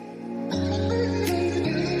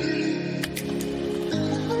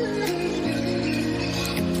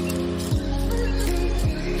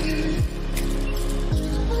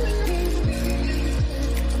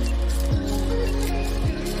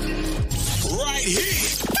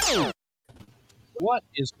Heat. What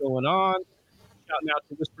is going on? Shouting out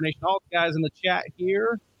to Whisper Nation, all the guys in the chat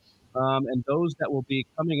here, and those that will be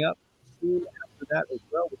coming up soon after that as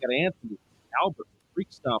well. We got Anthony, Albert, Freak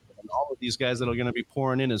Stomp, and all of these guys that are going to be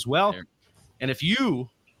pouring in as well. And if you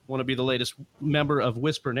want to be the latest member of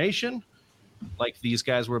Whisper Nation, like these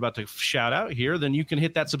guys we're about to shout out here, then you can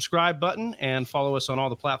hit that subscribe button and follow us on all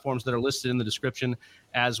the platforms that are listed in the description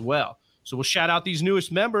as well. So we'll shout out these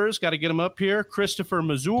newest members. Got to get them up here. Christopher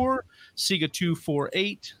Mazur,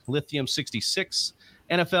 Sega248, Lithium 66,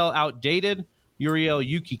 NFL Outdated, Uriel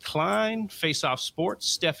Yuki Klein, Face Off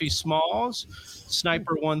Sports, Steffi Smalls,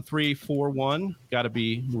 Sniper 1341, got to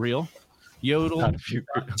be real, Yodel,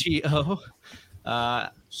 T.O.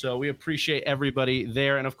 So we appreciate everybody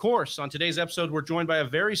there. And of course, on today's episode, we're joined by a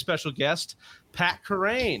very special guest, Pat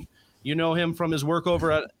Kerrane. You know him from his work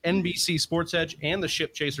over at NBC Sports Edge and the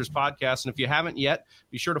Ship Chasers podcast. And if you haven't yet,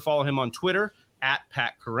 be sure to follow him on Twitter at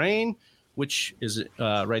Pat Kerrane, which is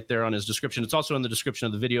right there on his description. It's also in the description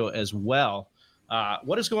of the video as well.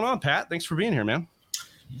 What is going on, Pat? Thanks for being here, man.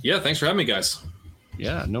 Yeah, thanks for having me, guys.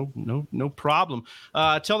 Yeah, no problem.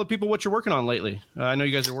 Tell the people what you're working on lately. I know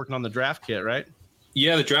you guys are working on the draft kit, right?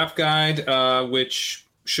 Yeah, the draft guide, which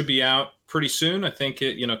should be out pretty soon. I think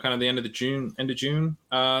kind of the end of June.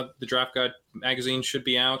 The draft guide magazine should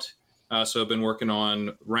be out. So I've been working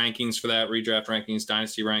on rankings for that, redraft rankings,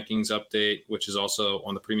 dynasty rankings update, which is also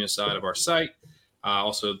on the premium side of our site.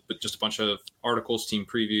 Also, just a bunch of articles, team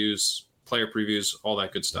previews, player previews, all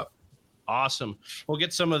that good stuff. Awesome. We'll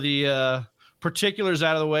get some of the particulars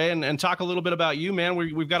out of the way and talk a little bit about you, man.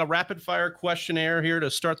 We've got a rapid fire questionnaire here to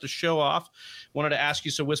start the show off. Wanted to ask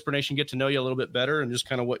you so Whisper Nation get to know you a little bit better and just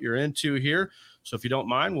kind of what you're into here. So if you don't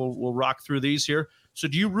mind, we'll rock through these here. So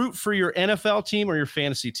do you root for your NFL team or your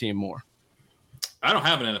fantasy team more? I don't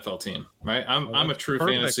have an NFL team, right? I'm a true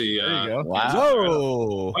fantasy. There you go.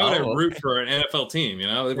 Wow. Why would I root for an NFL team?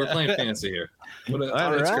 We're playing fantasy here. All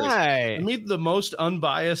right. I mean, the most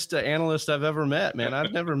unbiased analyst I've ever met, man.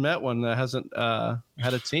 I've never met one that hasn't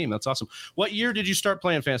had a team. That's awesome. What year did you start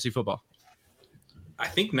playing fantasy football? I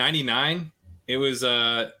think 99. It was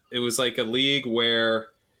like a league where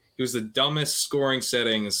it was the dumbest scoring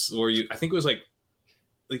settings where I think it was like,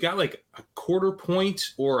 they got like a quarter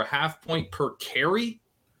point or a half point per carry.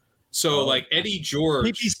 So like Eddie George.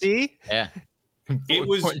 PPC? Yeah. It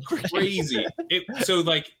was crazy. So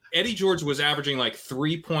like Eddie George was averaging like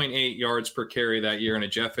 3.8 yards per carry that year in a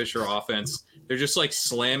Jeff Fisher offense. They're just like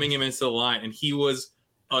slamming him into the line, and he was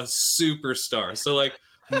a superstar. So like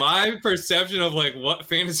my perception of like what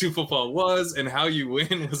fantasy football was and how you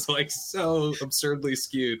win was like so absurdly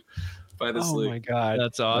skewed by this league. Oh my God.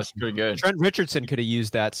 That's awesome. That's pretty good. Trent Richardson could have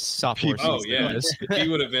used that sophomore season. Oh yeah. He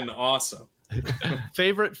would have been awesome.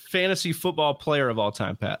 Favorite fantasy football player of all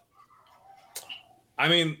time, Pat? I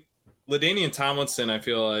mean, LaDainian Tomlinson, I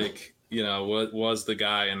feel like, was the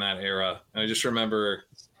guy in that era. And I just remember,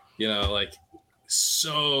 like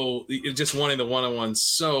so just wanting the one-on-one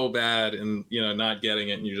so bad and, not getting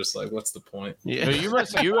it. And you're just like, what's the point? Yeah. But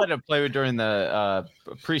you had to play during the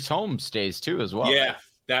Priest Holmes days too, as well. Yeah.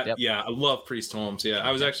 I love Priest Holmes. Yeah.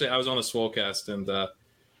 I was on the Swolecast and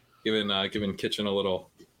giving Kitchen a little,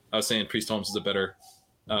 I was saying Priest Holmes is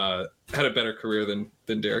had a better career than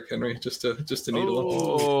Derrick Henry, just to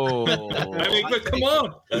needle him. I mean, but come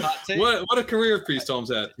on, what a career Priest Holmes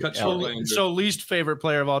had. So least favorite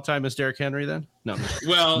player of all time is Derrick Henry, then? No.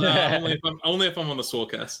 Well, only if I'm on the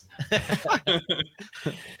Swolecast.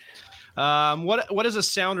 What is a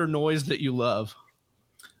sound or noise that you love?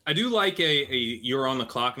 I do like a you're on the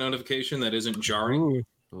clock notification that isn't jarring.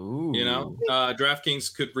 Ooh.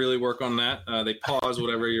 DraftKings could really work on that. They pause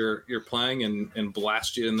whatever you're playing and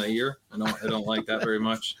blast you in the ear. I don't like that very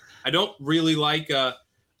much. I don't really like a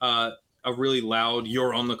really loud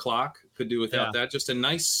 "you're on the clock." Could do without that. Just a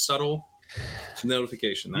nice subtle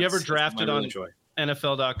notification. You ever drafted on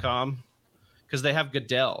NFL.com? Because they have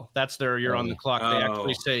Goodell. That's their "you're on the clock." They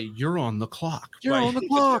actually say "you're on the clock." You're on the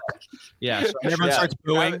clock. Yeah. So everyone starts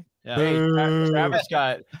booing. Yeah.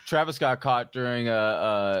 Hey, Travis got caught during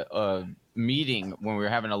a meeting when we were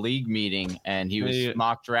having a league meeting, and he was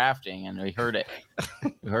mock drafting, and we heard it.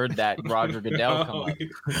 We heard that Roger Goodell come up.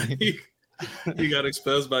 He got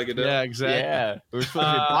exposed by Goodell. Yeah, exactly. Yeah, we're supposed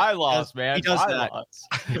to be bylaws, man. He does bylaws.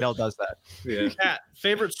 that. Goodell does that. Yeah. Pat,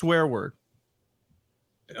 favorite swear word?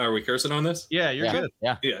 Are we cursing on this? Yeah, you're good.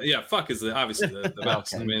 Yeah. Fuck is obviously the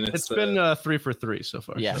best. Okay. I mean, it's been 3 for 3 so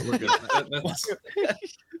far. Yeah, so we're good.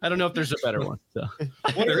 I don't know if there's a better one. So.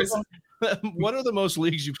 What are the most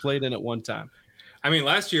leagues you played in at one time? I mean,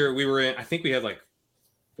 last year we were in. I think we had like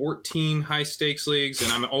 14 high stakes leagues, and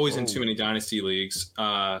I'm always in too many dynasty leagues.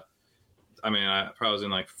 I mean, I probably was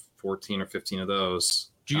in like 14 or 15 of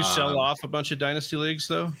those. Do you sell off a bunch of dynasty leagues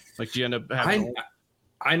though? Like, do you end up having?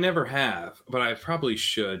 I never have, but I probably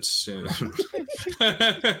should soon.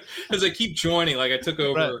 As I keep joining, like I took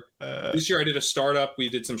over this year. I did a startup. We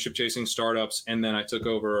did some ship chasing startups, and then I took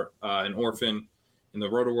over an orphan in the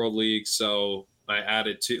Roto World League. So I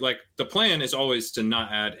added two. Like the plan is always to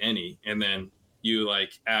not add any, and then you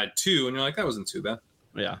like add two, and you're like, that wasn't too bad.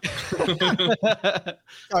 Yeah. I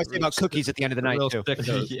was thinking about cookies at the end of the night too.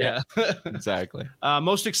 Yeah, exactly.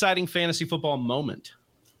 Most exciting fantasy football moment.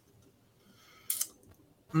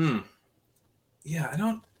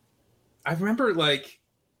 Yeah, I remember like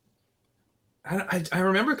I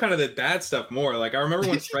remember kind of the bad stuff more. Like I remember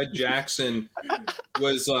when Fred Jackson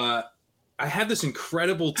was I had this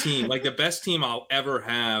incredible team, like the best team I'll ever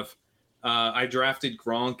have. I drafted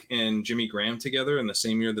Gronk and Jimmy Graham together in the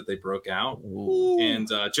same year that they broke out. Ooh. And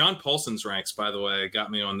John Paulson's ranks, by the way, got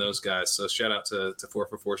me on those guys. So shout out to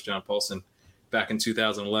 4for4's John Paulson back in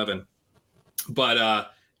 2011.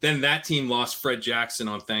 But then that team lost Fred Jackson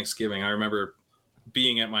on Thanksgiving. I remember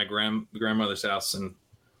being at my grandmother's house and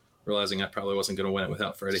realizing I probably wasn't going to win it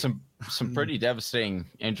without Freddie. Some pretty devastating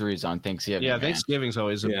injuries on Thanksgiving. Yeah, Thanksgiving's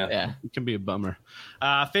always it can be a bummer.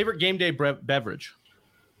 Favorite game day beverage?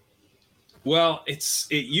 Well, it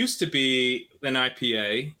used to be an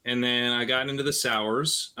IPA, and then I got into the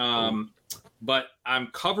sours. But I'm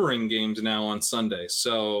covering games now on Sunday,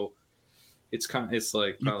 so it's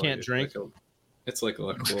like you can't drink. It's like a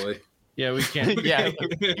LaCroix. Yeah, we can't. Yeah,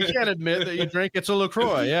 you can't admit that you drink. It's a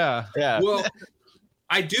LaCroix. Yeah. Well,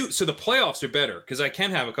 I do. So the playoffs are better because I can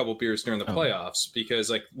have a couple beers during the playoffs because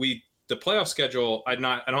like the playoff schedule. I don't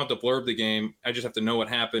have to blurb the game. I just have to know what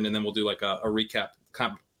happened, and then we'll do like a recap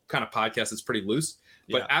kind of podcast that's pretty loose.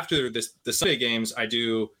 But after the Sunday games, I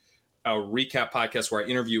do a recap podcast where I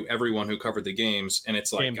interview everyone who covered the games, and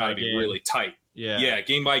it's like got to be really tight. Yeah,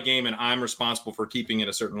 game by game, and I'm responsible for keeping it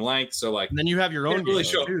a certain length. So like, and then you have your own games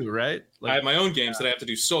too, right? Like, I have my own games that I have to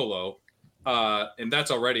do solo, and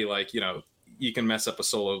that's already like you can mess up a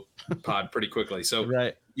solo pod pretty quickly. So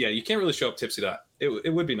you can't really show up tipsy.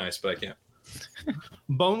 It would be nice, but I can't.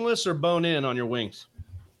 Boneless or bone in on your wings?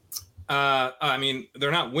 I mean,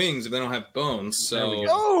 they're not wings if they don't have bones. So,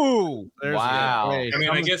 wow. I mean,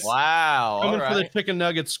 I guess coming for the chicken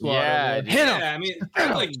nuggets squad. Yeah, hit him. I mean,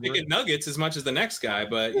 I like chicken nuggets as much as the next guy,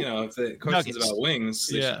 but if the question's about wings,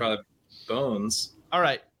 they should probably have bones. All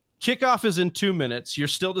right, kickoff is in 2 minutes. You're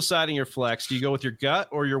still deciding your flex. Do you go with your gut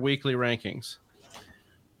or your weekly rankings?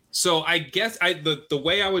 So I guess the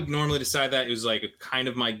way I would normally decide that is like kind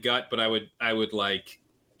of my gut, but I would like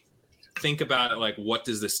think about it like, what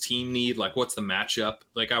does this team need? Like, what's the matchup?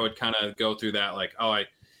 Like, I would kind of go through that. Like, I'm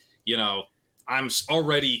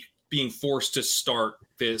already being forced to start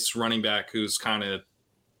this running back who's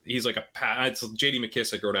he's like it's JD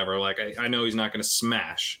McKissick or whatever. Like, I know he's not going to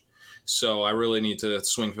smash, so I really need to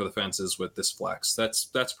swing for the fences with this flex.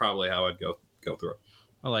 That's probably how I'd go through it.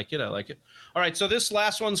 I like it. All right, so this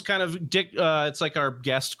last one's kind of it's like our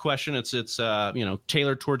guest question. It's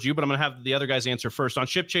tailored towards you, but I'm gonna have the other guys answer first. On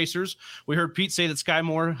Ship Chasers, we heard Pete say that Sky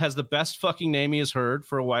Moore has the best fucking name he has heard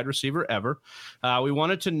for a wide receiver ever. We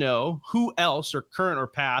wanted to know who else, or current or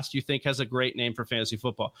past, you think has a great name for fantasy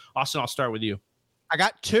football. Austin, I'll start with you. I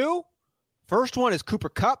got two. First one is Cooper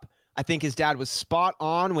Kupp. I think his dad was spot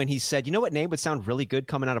on when he said, you know what name would sound really good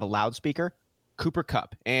coming out of a loudspeaker? Cooper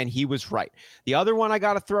Kupp, and he was right. The other one I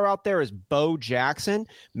got to throw out there is Bo Jackson.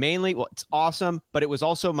 Mainly, well, it's awesome, but it was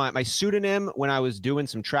also my pseudonym when I was doing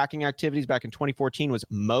some tracking activities back in 2014 was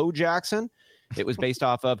Mo Jackson. It was based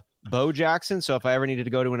off of Bo Jackson. So if I ever needed to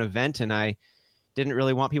go to an event and I didn't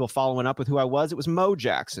really want people following up with who I was, it was Mo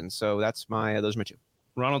Jackson. So those are my two.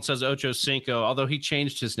 Ronald says Ocho Cinco, although he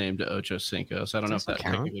changed his name to Ocho Cinco, so I don't know if that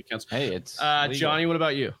technically counts. Hey, it's Johnny. What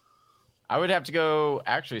about you? I would have to go,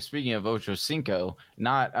 actually, speaking of Ocho Cinco,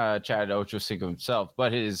 not Chad Ocho Cinco himself,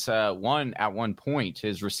 but his at one point,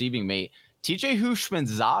 his receiving mate, TJ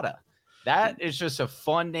Houshmandzadeh. That is just a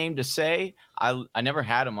fun name to say. I never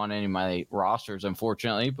had him on any of my rosters,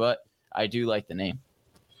 unfortunately, but I do like the name.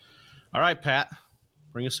 All right, Pat,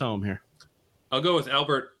 bring us home here. I'll go with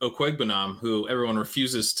Albert Okwuegbunam, who everyone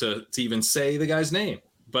refuses to even say the guy's name.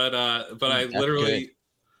 But I literally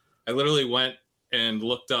went and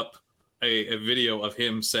looked up a video of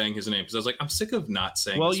him saying his name because I was like, I'm sick of not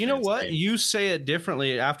saying. Well, you know what? Name. You say it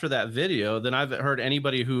differently after that video than I've heard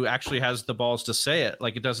anybody who actually has the balls to say it.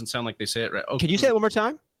 Like, it doesn't sound like they say it right. Can you say it one more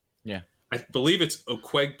time? Yeah, I believe it's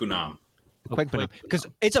Okwuegbunam. Because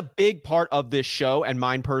it's a big part of this show and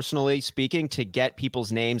mine personally speaking to get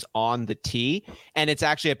people's names on the tee. And it's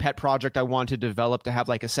actually a pet project I want to develop to have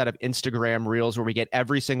like a set of Instagram reels where we get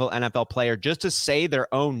every single NFL player just to say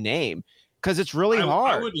their own name because it's really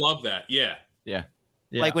hard. I would love that. Yeah.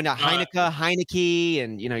 Like when Heineke,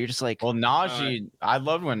 and you're just like, well, Najee. I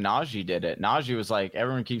loved when Najee did it. Najee was like,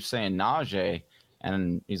 everyone keeps saying Najee,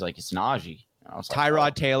 and he's like, it's Najee.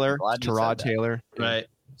 Tyrod Taylor, Taylor, right?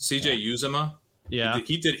 CJ Uzomah. Yeah,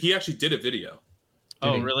 he actually did a video.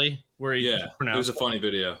 Oh, really? Where he it was a funny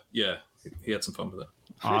video. Yeah, he had some fun with it.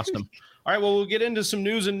 Awesome. All right, well, we'll get into some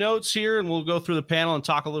news and notes here, and we'll go through the panel and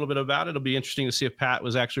talk a little bit about it. It'll be interesting to see if Pat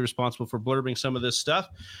was actually responsible for blurbing some of this stuff.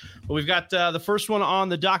 But we've got the first one on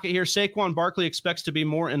the docket here. Saquon Barkley expects to be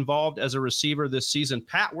more involved as a receiver this season.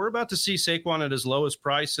 Pat, we're about to see Saquon at his lowest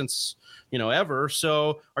price since ever.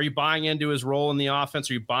 So are you buying into his role in the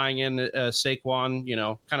offense? Are you buying in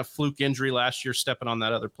Saquon, kind of fluke injury last year, stepping on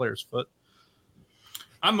that other player's foot?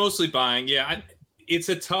 I'm mostly buying. Yeah,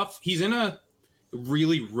 he's in a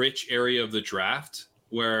really rich area of the draft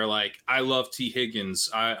where like I love T. Higgins.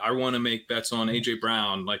 I want to make bets on AJ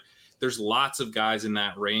Brown. Like there's lots of guys in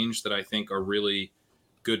that range that I think are really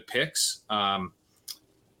good picks. But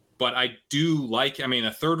I do like,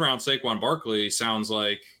 a third round Saquon Barkley sounds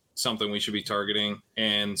like something we should be targeting.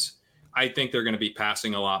 And I think they're going to be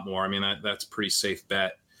passing a lot more. That's a pretty safe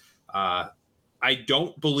bet. I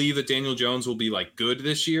don't believe that Daniel Jones will be like good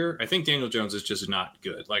this year. I think Daniel Jones is just not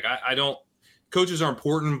good. Like I don't, coaches are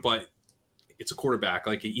important, but it's a quarterback.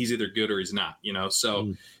 Like he's either good or he's not,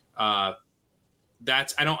 So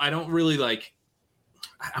that's I don't really like.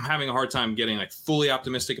 I'm having a hard time getting like fully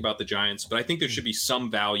optimistic about the Giants, but I think there should be some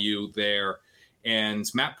value there. And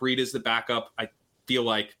Matt Breida is the backup. I feel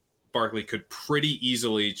like Barkley could pretty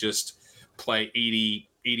easily just play 80,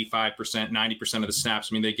 85%, 90% of the snaps.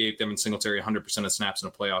 They gave Devin Singletary 100% of snaps in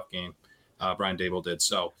a playoff game. Brian Daboll did.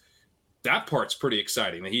 So that part's pretty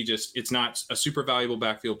exciting. That it's not a super valuable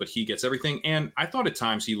backfield, but he gets everything. And I thought at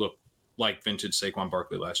times he looked like vintage Saquon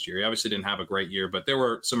Barkley last year. He obviously didn't have a great year, but there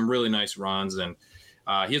were some really nice runs, and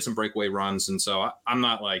he had some breakaway runs. And so I'm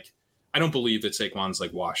not like, I don't believe that Saquon's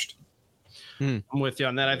like washed. I'm with you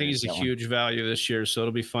on that. I think he's a huge value this year, so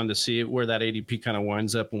it'll be fun to see where that ADP kind of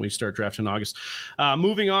winds up when we start drafting in August.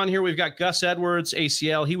 Moving on here, we've got Gus Edwards,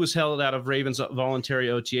 ACL. He was held out of Ravens voluntary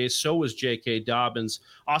OTAs. So was J.K. Dobbins.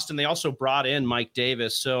 Austin, they also brought in Mike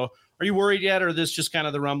Davis. So are you worried yet, or is this just kind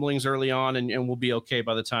of the rumblings early on, and we'll be okay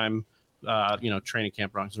by the time training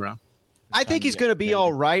camp runs around? I think he's going to be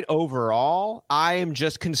all right overall. I am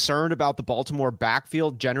just concerned about the Baltimore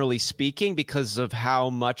backfield, generally speaking, because of how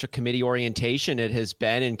much a committee orientation it has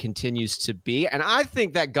been and continues to be. And I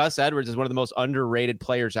think that Gus Edwards is one of the most underrated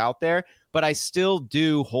players out there, but I still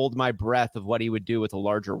do hold my breath of what he would do with a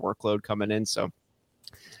larger workload coming in. So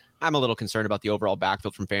I'm a little concerned about the overall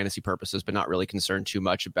backfield from fantasy purposes, but not really concerned too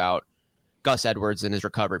much about Gus Edwards and his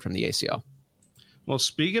recovery from the ACL. Well,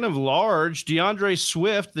 speaking of large, DeAndre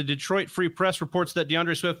Swift, the Detroit Free Press reports that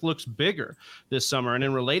DeAndre Swift looks bigger this summer. And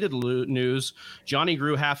in related news, Johnny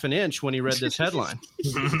grew half an inch when he read this headline.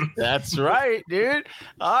 That's right, dude.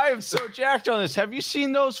 I am so jacked on this. Have you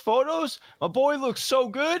seen those photos? My boy looks so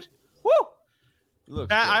good. Woo!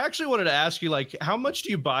 I actually wanted to ask you, like, how much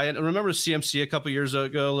do you buy it? I remember CMC a couple years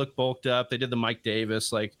ago looked bulked up. They did the Mike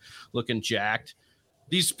Davis, like, looking jacked.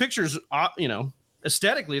 These pictures,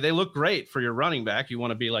 aesthetically, they look great for your running back. You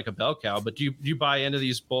want to be like a bell cow, but do you buy into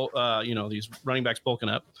these these running backs bulking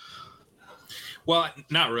up? Well,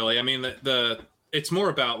 not really. It's more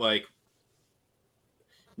about like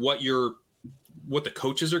what the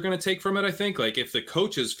coaches are going to take from it. I think like if the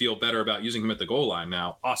coaches feel better about using him at the goal line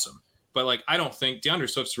now, awesome. But like I don't think DeAndre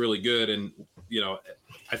Swift's really good, and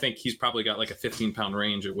I think he's probably got like a 15-pound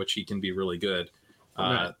range at which he can be really good.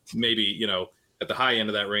 Right. Maybe at the high end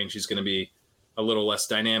of that range, he's going to be a little less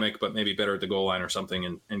dynamic, but maybe better at the goal line or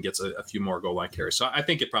something, and gets a few more goal line carries. So I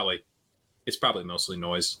think it's probably mostly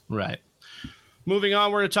noise. Right. Moving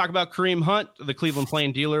on, we're going to talk about Kareem Hunt. The Cleveland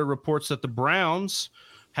Plain Dealer reports that the Browns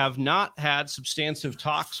have not had substantive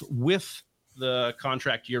talks with the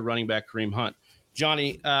contract year running back Kareem Hunt.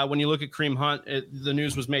 Johnny, when you look at Kareem Hunt, the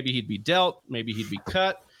news was maybe he'd be dealt, maybe he'd be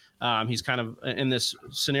cut. He's kind of in this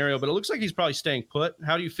scenario, but it looks like he's probably staying put.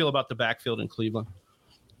 How do you feel about the backfield in Cleveland?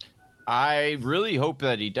 I really hope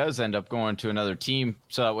that he does end up going to another team,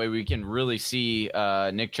 so that way we can really see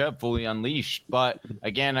Nick Chubb fully unleashed. But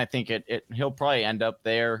again, I think he'll probably end up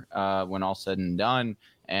there when all said and done,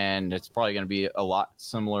 and it's probably going to be a lot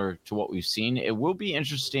similar to what we've seen. It will be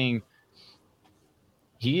interesting.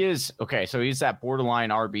 He is okay, so he's that borderline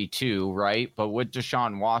RB2, right? But with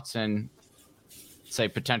Deshaun Watson, say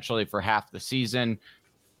potentially for half the season.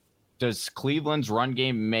 Does Cleveland's run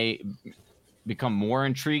game may become more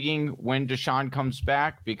intriguing when Deshaun comes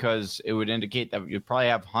back, because it would indicate that you'd probably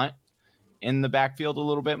have Hunt in the backfield a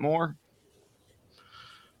little bit more?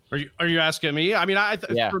 Are you asking me? I mean,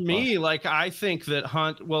 for me, like, I think that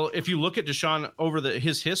Hunt, well, if you look at Deshaun over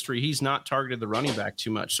his history, he's not targeted the running back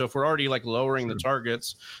too much. So if we're already like lowering the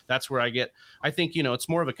targets, that's where I think, it's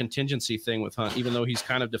more of a contingency thing with Hunt, even though he's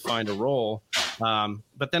kind of defined a role.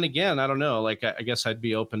 But then again, I don't know, like, I guess I'd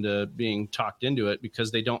be open to being talked into it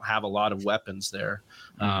because they don't have a lot of weapons there.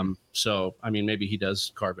 So, I mean, maybe he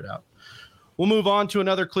does carve it out. We'll move on to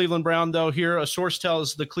another Cleveland Brown, though. Here, a source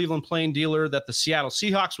tells the Cleveland Plain Dealer that the Seattle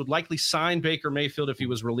Seahawks would likely sign Baker Mayfield if he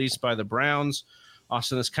was released by the Browns.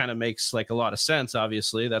 Austin, this kind of makes like a lot of sense,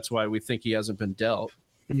 obviously. That's why we think he hasn't been dealt.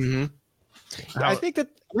 Mm-hmm. I think that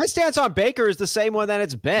my stance on Baker is the same one that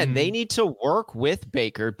it's been. Mm-hmm. They need to work with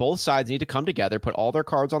Baker. Both sides need to come together, put all their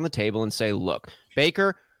cards on the table and say, look,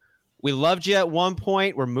 Baker, we loved you at one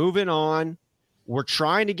point. We're moving on. We're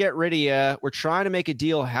trying to get rid of you. We're trying to make a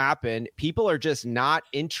deal happen. People are just not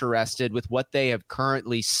interested with what they have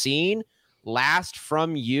currently seen last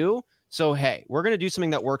from you. So, hey, we're going to do something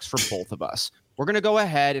that works for both of us. We're going to go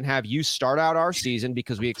ahead and have you start out our season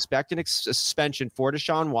because we expect a suspension for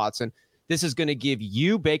Deshaun Watson. This is going to give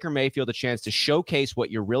you, Baker Mayfield, a chance to showcase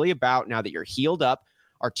what you're really about now that you're healed up.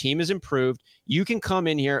 Our team is improved. You can come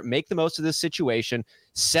in here, make the most of this situation,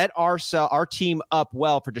 set our team up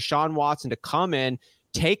well for Deshaun Watson to come in,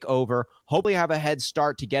 take over, hopefully have a head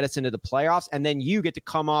start to get us into the playoffs, and then you get to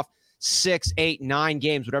come off 6, 8, 9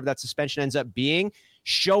 games, whatever that suspension ends up being,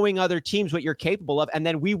 showing other teams what you're capable of, and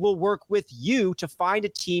then we will work with you to find a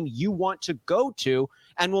team you want to go to,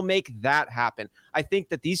 and we'll make that happen. I think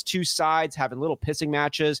that these two sides having little pissing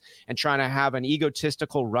matches and trying to have an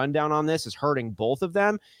egotistical rundown on this is hurting both of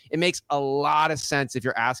them. It makes a lot of sense if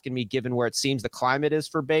you're asking me, given where it seems the climate is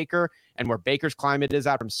for Baker and where Baker's climate is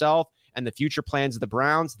out for himself and the future plans of the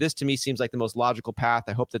Browns. This to me seems like the most logical path.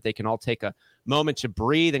 I hope that they can all take a moment to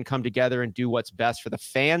breathe and come together and do what's best for the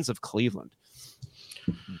fans of Cleveland.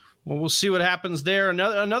 Well, we'll see what happens there.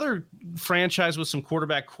 Another franchise with some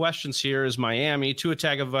quarterback questions here is Miami. Tua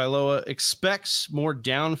Tagovailoa expects more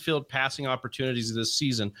downfield passing opportunities this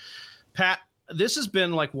season. Pat, this has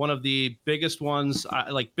been like one of the biggest ones,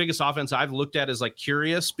 biggest offense I've looked at is like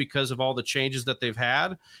curious because of all the changes that they've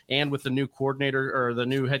had. And with the new coordinator or the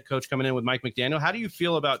new head coach coming in with Mike McDaniel, how do you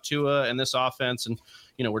feel about Tua and this offense? And,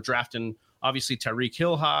 we're drafting obviously Tyreek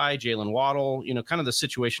Hill high, Jalen Waddle, kind of the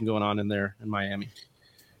situation going on in there in Miami.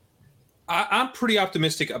 I'm pretty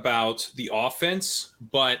optimistic about the offense,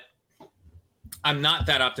 but I'm not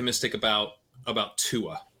that optimistic about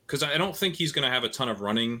Tua because I don't think he's going to have a ton of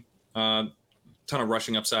rushing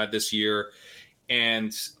upside this year.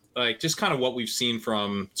 And like just kind of what we've seen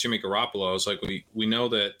from Jimmy Garoppolo is like we know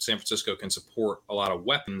that San Francisco can support a lot of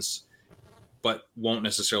weapons, but won't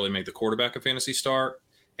necessarily make the quarterback a fantasy star.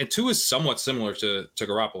 And Tua is somewhat similar to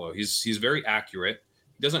Garoppolo. He's very accurate.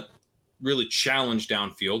 He doesn't really challenge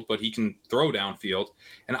downfield, but he can throw downfield.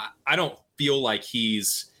 And I don't feel like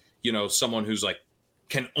he's, someone who's like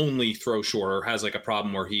can only throw short or has like a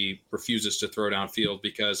problem where he refuses to throw downfield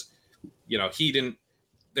because,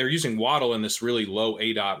 they're using Waddle in this really low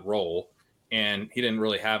ADOT role and he didn't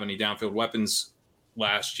really have any downfield weapons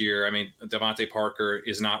last year. I mean, Devontae Parker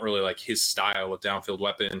is not really like his style of downfield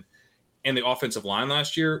weapon. And the offensive line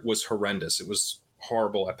last year was horrendous. It was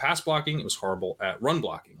horrible at pass blocking. It was horrible at run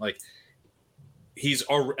blocking. Like, he's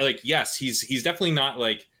definitely not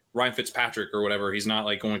like Ryan Fitzpatrick or whatever. He's not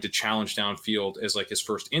like going to challenge downfield as like his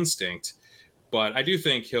first instinct, but I do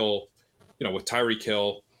think he'll, with Tyreek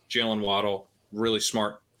Hill, Jalen Waddle, really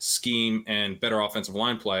smart scheme and better offensive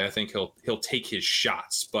line play, I think he'll take his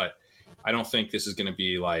shots, but I don't think this is going to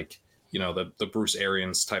be like, the Bruce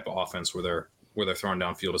Arians type of offense where they're throwing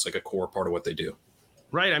downfield as like a core part of what they do.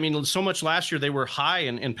 Right. I mean, so much last year, they were high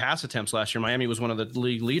in pass attempts last year. Miami was one of the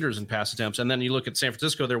league leaders in pass attempts. And then you look at San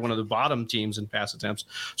Francisco, they're one of the bottom teams in pass attempts.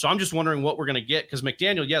 So I'm just wondering what we're going to get because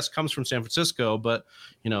McDaniel, yes, comes from San Francisco, but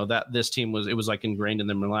that this team was like ingrained in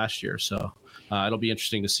them last year. So it'll be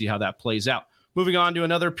interesting to see how that plays out. Moving on to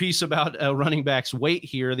another piece about running backs' weight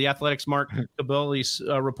here. The Athletic's Mark Kabolis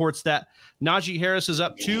reports that Najee Harris is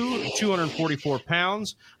up to 244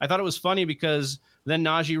 pounds. I thought it was funny because then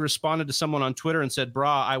Najee responded to someone on Twitter and said,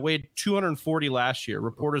 "Brah, I weighed 240 last year.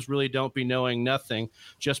 Reporters really don't be knowing nothing,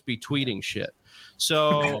 just be tweeting shit."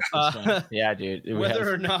 So yeah, dude.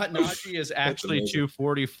 Whether or not Najee is actually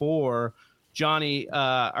 244, Johnny,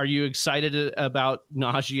 are you excited about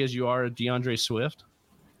Najee as you are DeAndre Swift?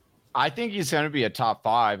 I think he's going to be a top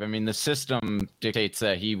 5. I mean, the system dictates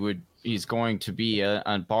that he would he's going to be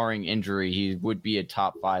barring injury, he would be a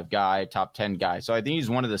top 5 guy, top 10 guy. So I think he's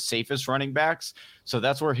one of the safest running backs. So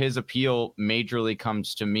that's where his appeal majorly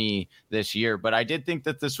comes to me this year. But I did think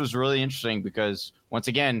that this was really interesting because once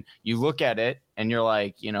again, you look at it and you're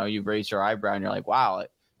like, you raise your eyebrow and you're like, wow,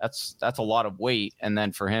 that's a lot of weight. And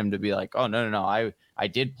then for him to be like, oh, no, I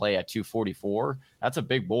did play at 244. That's a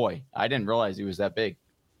big boy. I didn't realize he was that big.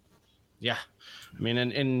 Yeah. I mean,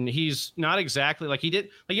 and he's not exactly like he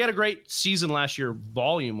had a great season last year,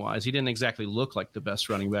 volume wise. He didn't exactly look like the best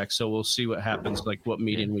running back. So we'll see what happens, like what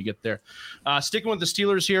median we get there. Sticking with the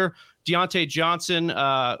Steelers here, Diontae Johnson.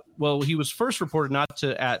 Well, he was first reported not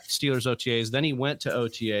to at Steelers OTAs. Then he went to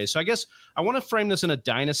OTAs. So I guess I want to frame this in a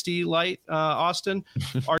dynasty light, Austin.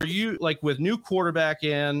 Are you like with new quarterback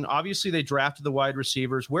in? Obviously, they drafted the wide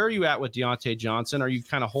receivers. Where are you at with Diontae Johnson? Are you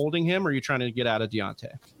kind of holding him or are you trying to get out of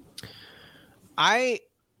Diontae? I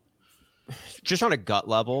just on a gut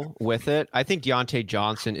level with it, I think Diontae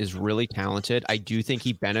Johnson is really talented. I do think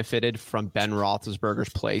he benefited from Ben Roethlisberger's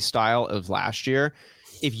play style of last year.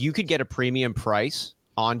 If you could get a premium price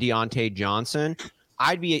on Diontae Johnson,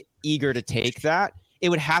 I'd be eager to take that. It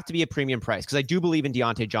would have to be a premium price because I do believe in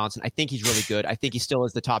Diontae Johnson. I think he's really good. I think he still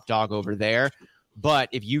is the top dog over there. But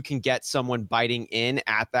if you can get someone biting in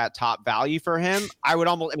at that top value for him, I would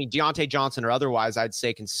Diontae Johnson or otherwise, I'd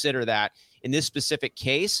say consider that. In this specific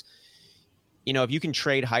case, if you can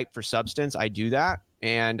trade hype for substance, I do that.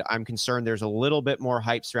 And I'm concerned there's a little bit more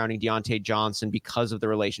hype surrounding Diontae Johnson because of the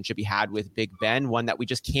relationship he had with Big Ben, one that we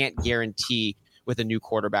just can't guarantee with a new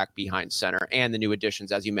quarterback behind center and the new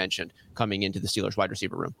additions, as you mentioned, coming into the Steelers wide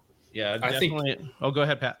receiver room. Yeah, definitely. Go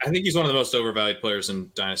ahead, Pat. I think he's one of the most overvalued players in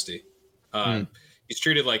Dynasty. He's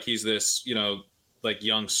treated like he's this, like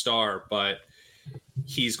young star, but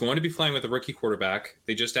he's going to be playing with a rookie quarterback.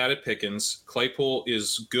 They just added Pickens. Claypool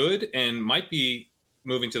is good and might be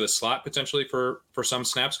moving to the slot potentially for some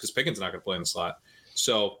snaps because Pickens is not going to play in the slot.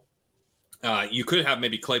 So you could have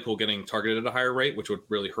maybe Claypool getting targeted at a higher rate, which would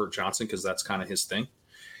really hurt Johnson because that's kind of his thing.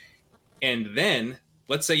 And then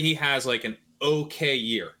let's say he has like an okay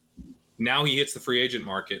year. Now he hits the free agent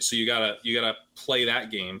market. So you gotta play that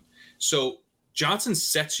game. So Johnson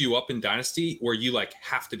sets you up in Dynasty where you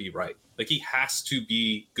have to be right. Like he has to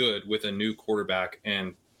be good with a new quarterback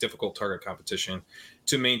and difficult target competition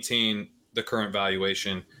to maintain the current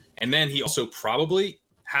valuation. And then he also probably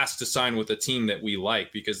has to sign with a team that we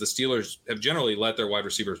like because the Steelers have generally let their wide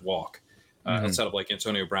receivers walk outside of like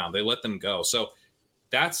Antonio Brown. They let them go. So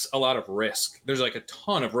that's a lot of risk. There's like a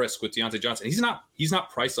ton of risk with Diontae Johnson. He's not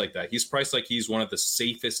priced like that. He's priced like he's one of the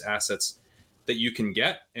safest assets that you can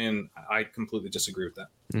get. And I completely disagree with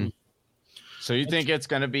that. So you think it's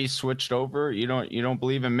going to be switched over? You don't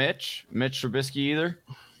believe in Mitch Trubisky either?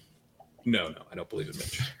 No, I don't believe in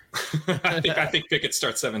Mitch. I think Pickett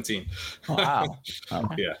starts 17. Wow.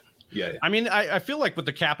 Yeah. I mean, I feel like with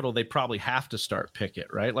the capital, they probably have to start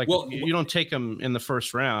Pickett, right? Like, you don't take him in the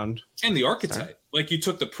first round. And the archetype, like you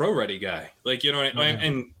took the pro-ready guy, like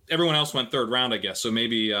and everyone else went third round, I guess. So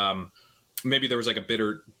maybe there was like a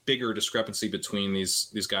bigger discrepancy between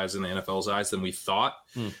these guys in the NFL's eyes than we thought.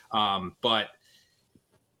 But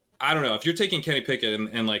I don't know if you're taking Kenny Pickett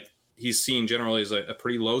and like he's seen generally as a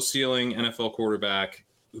pretty low ceiling NFL quarterback,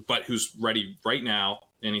 but who's ready right now.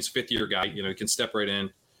 And he's fifth year guy, he can step right in.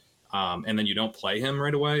 And then you don't play him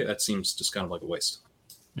right away. That seems just kind of like a waste.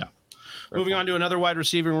 Yeah. Moving on to another wide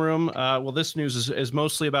receiving room. Well, this news is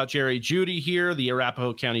mostly about Jerry Jeudy here. The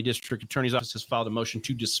Arapahoe County District Attorney's Office has filed a motion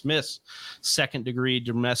to dismiss second-degree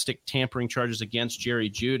domestic tampering charges against Jerry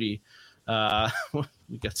Jeudy.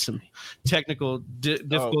 We got some technical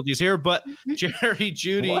difficulties here, but Jerry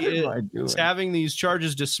Jeudy is having these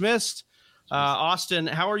charges dismissed. Austin,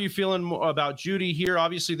 how are you feeling about Jeudy here?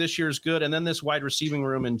 Obviously, this year is good, and then this wide receiving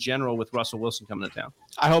room in general with Russell Wilson coming to town.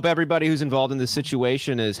 I hope everybody who's involved in this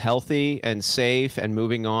situation is healthy and safe and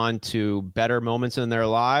moving on to better moments in their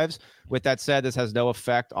lives. With that said, this has no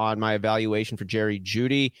effect on my evaluation for Jerry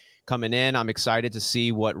Jeudy coming in. I'm excited to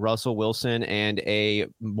see what Russell Wilson and a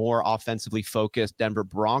more offensively focused Denver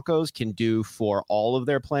Broncos can do for all of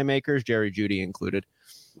their playmakers, Jerry Jeudy included.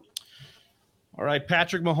 All right,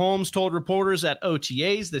 Patrick Mahomes told reporters at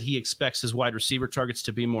OTAs that he expects his wide receiver targets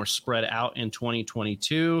to be more spread out in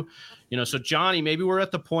 2022. So Johnny, maybe we're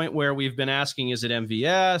at the point where we've been asking, is it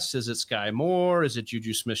MVS? Is it Sky Moore? Is it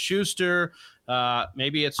Juju Smith-Schuster?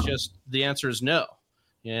 Maybe it's just the answer is no.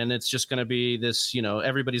 And it's just going to be this,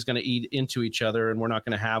 everybody's going to eat into each other and we're not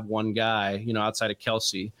going to have one guy, outside of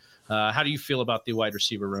Kelsey. How do you feel about the wide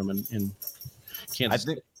receiver room in Kansas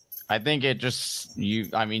City? I think it just you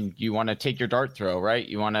want to take your dart throw, right?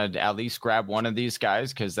 You want to at least grab one of these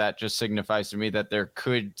guys because that just signifies to me that there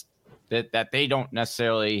could that they don't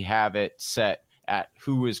necessarily have it set at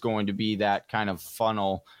who is going to be that kind of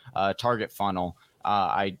funnel, target funnel.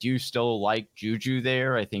 I do still like Juju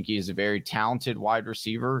there. I think he's a very talented wide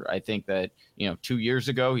receiver. I think that, 2 years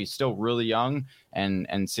ago, he's still really young,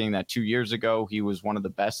 and seeing that 2 years ago, he was one of the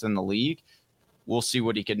best in the league. We'll see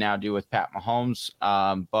what he could now do with Pat Mahomes.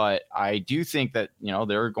 But I do think that,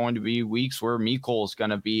 there are going to be weeks where Mecole is going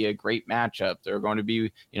to be a great matchup. There are going to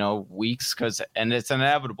be, weeks and it's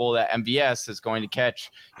inevitable that MVS is going to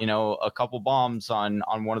catch, a couple bombs on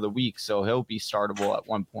one of the weeks. So he'll be startable at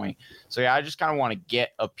one point. So, yeah, I just kind of want to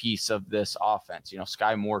get a piece of this offense.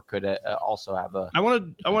 Sky Moore could also have I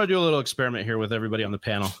want to do a little experiment here with everybody on the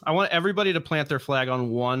panel. I want everybody to plant their flag on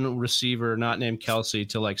one receiver not named Kelsey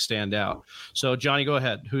to stand out. So, Johnny, go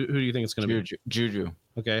ahead. Who do you think it's going to be? Juju.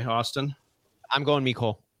 Okay, Austin. I'm going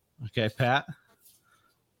Mecole. Okay, Pat.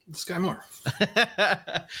 Sky Moore.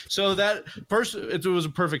 So that first, it was a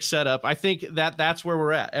perfect setup. I think that's where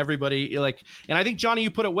we're at. Everybody and I think Johnny, you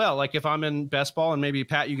put it well. If I'm in best ball, and maybe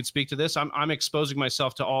Pat, you could speak to this. I'm exposing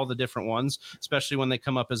myself to all the different ones, especially when they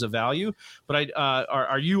come up as a value. But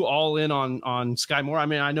are you all in on Sky Moore? I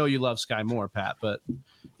mean, I know you love Sky Moore, Pat, but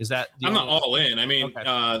is that? I'm not all in. I mean,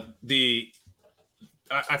 okay.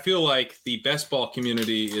 I feel like the best ball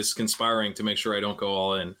community is conspiring to make sure I don't go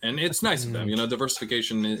all in, and it's nice of them.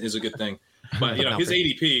 Diversification is a good thing, but his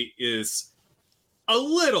ADP is a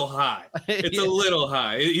little high. It's a little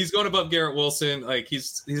high. He's going above Garrett Wilson.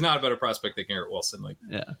 He's not a better prospect than Garrett Wilson.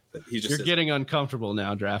 You're getting uncomfortable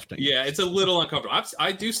now drafting. Yeah, it's a little uncomfortable.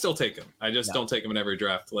 I do still take him. I just don't take him in every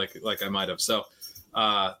draft like I might have. So,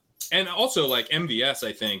 and also MVS,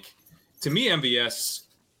 I think to me MVS,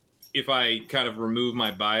 if I kind of remove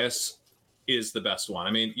my bias, is the best one. I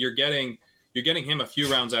mean, you're getting him a few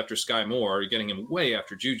rounds after Sky Moore. You're getting him way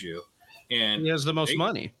after Juju, and he has the most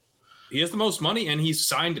money. He has the most money, and he's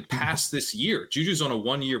signed past this year. Juju's on a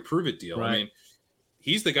 1-year prove-it deal. Right. I mean,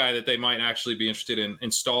 he's the guy that they might actually be interested in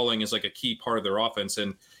installing as a key part of their offense,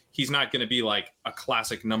 and he's not going to be a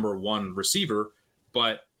classic number one receiver,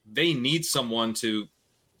 but they need someone to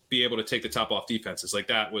be able to take the top off defenses.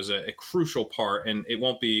 That was a crucial part, and it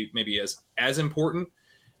won't be maybe as important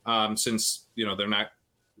since they're not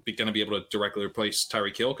going to be able to directly replace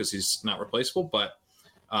Tyreek Hill because he's not replaceable. But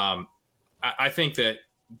I think that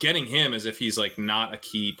getting him as if he's not a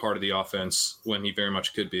key part of the offense when he very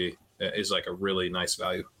much could be is a really nice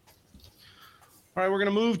value. All right, we're going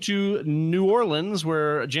to move to New Orleans,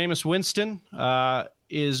 where Jameis Winston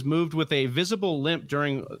is moved with a visible limp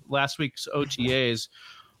during last week's OTAs.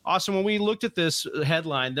 Austin, when we looked at this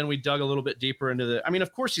headline, then we dug a little bit deeper into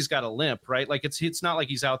of course he's got a limp, right? It's not like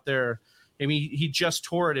he's out there. I mean, he just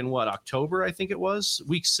tore it in October, I think it was,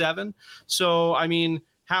 week 7. So,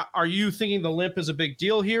 how are you thinking the limp is a big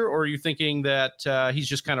deal here, or are you thinking that he's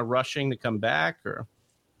just kind of rushing to come back? Or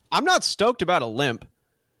I'm not stoked about a limp.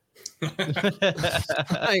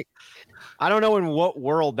 I don't know in what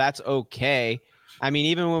world that's okay. I mean,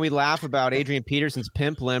 even when we laugh about Adrian Peterson's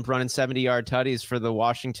pimp limp running 70-yard tutties for the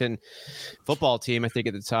Washington football team, I think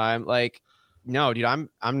at the time, no, dude, I'm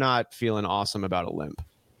not feeling awesome about a limp.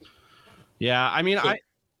 Yeah, I mean,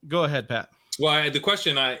 go ahead, Pat. Well, the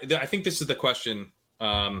question, I think this is the question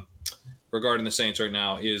regarding the Saints right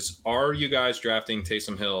now is, are you guys drafting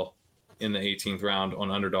Taysom Hill in the 18th round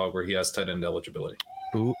on underdog where he has tight end eligibility?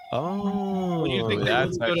 Ooh. Oh, what do you think?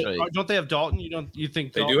 Don't they have Dalton? You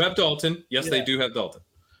think they do have Dalton? Yes, They do have Dalton.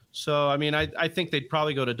 So, I think they'd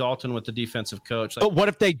probably go to Dalton with the defensive coach. But what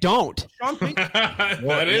if they don't? Sean Payton.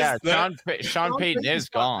 Sean Payton is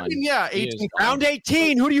gone. 18, round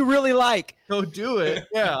 18. Who do you really like? Go do it.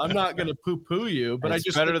 Yeah, I'm not going to poo-poo you, but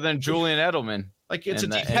it's better than Julian Edelman. It's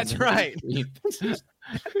that's right.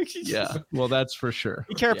 Yeah, well, that's for sure.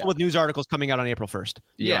 Be careful with news articles coming out on April 1st.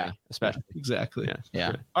 Yeah, especially. Exactly.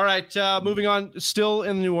 Yeah. All right, moving on. Still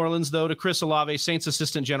in New Orleans, though, to Chris Olave. Saints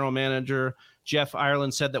assistant general manager Jeff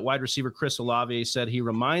Ireland said that wide receiver Chris Olave said he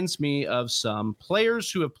reminds me of some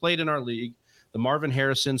players who have played in our league, the Marvin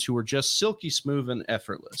Harrisons, who were just silky smooth and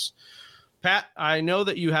effortless. Pat, I know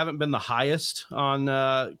that you haven't been the highest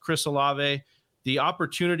on Chris Olave. The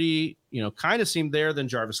opportunity, kind of seemed there than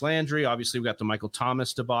Jarvis Landry. Obviously, we got the Michael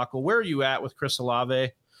Thomas debacle. Where are you at with Chris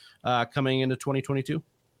Olave coming into 2022?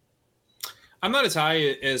 I'm not as high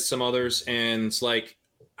as some others, and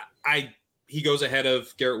he goes ahead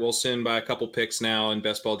of Garrett Wilson by a couple picks now in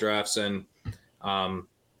best ball drafts, and I'm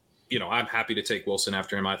happy to take Wilson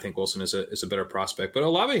after him. I think Wilson is a better prospect, but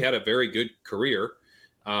Olave had a very good career.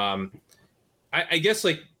 I guess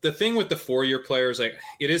the thing with the 4-year players, it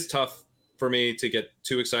is tough for me to get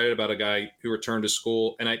too excited about a guy who returned to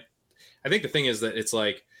school. And I think the thing is that it's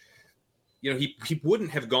he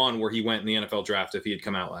wouldn't have gone where he went in the NFL draft if he had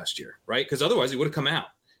come out last year, right? Because otherwise he would have come out.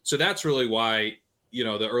 So that's really why,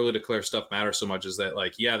 the early declare stuff matters so much, is that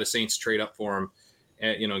the Saints trade up for him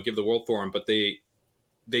and, give the world for him, but they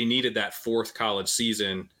needed that fourth college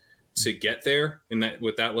season to get there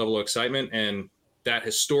with that level of excitement. And that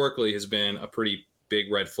historically has been a pretty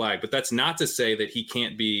big red flag, but that's not to say that he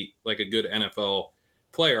can't be like a good NFL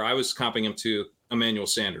player. I was comping him to Emmanuel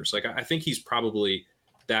Sanders. I think he's probably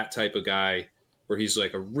that type of guy where he's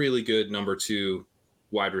like a really good number 2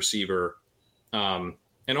 wide receiver.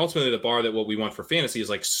 And ultimately the bar that what we want for fantasy is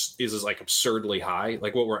absurdly high.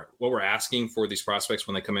 Like what we're asking for these prospects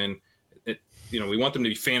when they come in, we want them to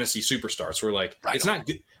be fantasy superstars. We're like, right, it's not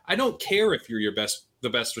good. I don't care if you're the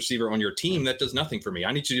best receiver on your team. That does nothing for me.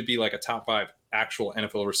 I need you to be like a top 5 actual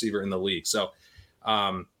NFL receiver in the league. So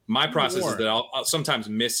my process is that I'll sometimes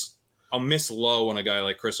miss low on a guy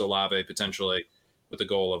like Chris Olave potentially with the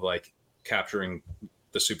goal of like capturing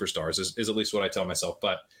the superstars is at least what I tell myself.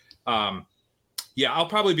 But I'll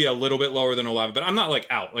probably be a little bit lower than Olave, but I'm not like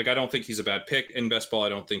out. Like I don't think he's a bad pick in best ball. I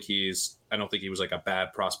don't think he was like a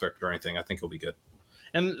bad prospect or anything. I think he'll be good.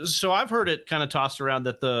 And so I've heard it kind of tossed around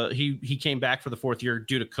that he came back for the 4th year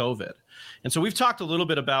due to COVID. And so we've talked a little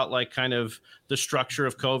bit about like kind of the structure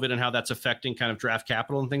of COVID and how that's affecting kind of draft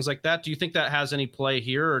capital and things like that. Do you think that has any play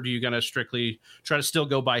here, or do you going to strictly try to still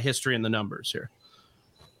go by history and the numbers here?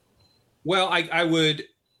 Well,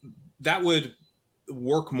 that would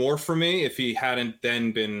work more for me if he hadn't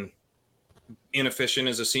then been inefficient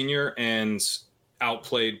as a senior and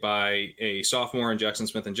outplayed by a sophomore in Jackson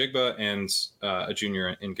Smith-Njigba and a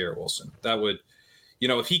junior in Garrett Wilson. That would,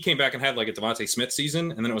 if he came back and had like a Devontae Smith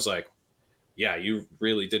season, and then it was like, yeah, you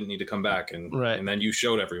really didn't need to come back, and then you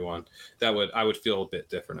showed everyone, I would feel a bit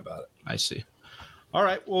different about it. I see. All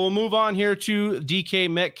right, well, we'll move on here to DK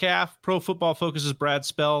Metcalf. Pro Football Focus's Brad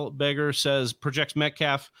Spellbegger says projects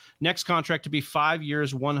Metcalf next contract to be 5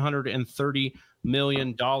 years, $130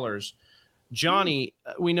 million. Johnny,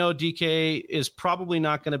 we know DK is probably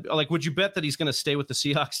not going to would you bet that he's going to stay with the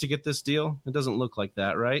Seahawks to get this deal? It doesn't look like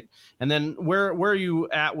that, right? And then where are you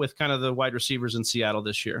at with kind of the wide receivers in Seattle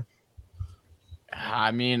this year?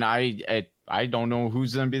 I mean, I don't know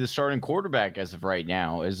who's going to be the starting quarterback as of right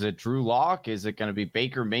now. Is it Drew Lock? Is it going to be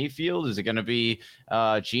Baker Mayfield? Is it going to be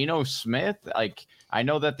Geno Smith? Like, I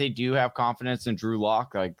know that they do have confidence in Drew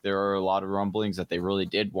Lock. Like, there are a lot of rumblings that they really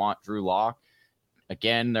did want Drew Lock.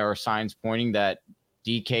 Again, there are signs pointing that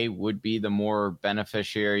DK would be the more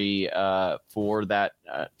beneficiary for that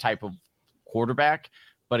type of quarterback.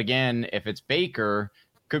 But again, if it's Baker,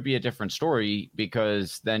 could be a different story,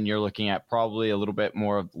 because then you're looking at probably a little bit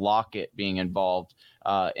more of Lockett being involved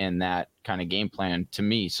in that kind of game plan to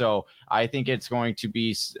me. So I think it's going to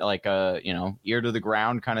be like a, ear to the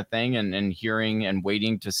ground kind of thing, and hearing and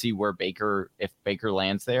waiting to see if Baker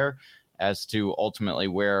lands there, as to ultimately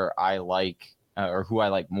where I like or who I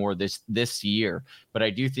like more this year. But I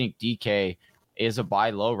do think DK is a buy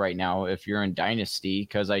low right now if you're in Dynasty,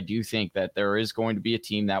 because I do think that there is going to be a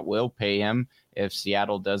team that will pay him if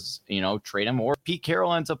Seattle does, trade him, or Pete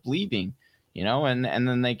Carroll ends up leaving, and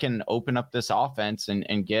then they can open up this offense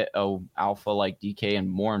and get a alpha like DK and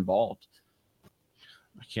more involved.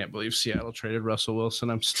 I can't believe Seattle traded Russell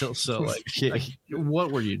Wilson. I'm still so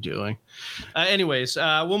what were you doing? Anyways,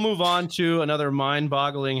 we'll move on to another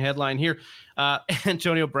mind-boggling headline here.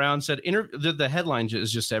 Antonio Brown said, the headline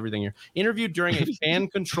is just everything here. Interviewed during a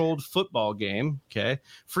fan-controlled football game. Okay.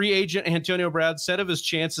 Free agent Antonio Brown said of his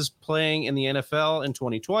chances playing in the NFL in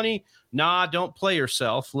 2020, nah, don't play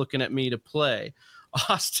yourself. Looking at me to play.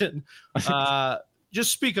 Austin,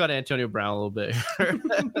 just speak on Antonio Brown a little bit.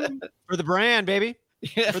 For the brand, baby.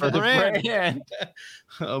 Yeah, for the brand.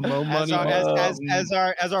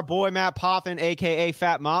 As our boy Matt Poffin, aka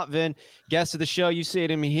Fat Motvin, guest of the show, you see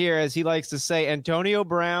him here, as he likes to say, Antonio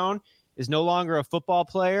Brown is no longer a football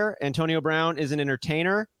player. Antonio Brown is an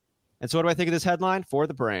entertainer. And so what do I think of this headline? For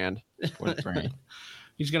the brand. For the brand.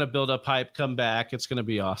 He's going to build up hype, come back. It's going to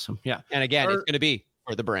be awesome. Yeah. And again, it's going to be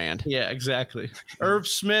for the brand. Yeah, exactly. Irv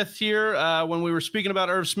Smith here. When we were speaking about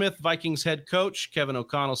Irv Smith, Vikings head coach Kevin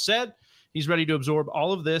O'Connell said he's ready to absorb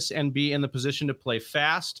all of this and be in the position to play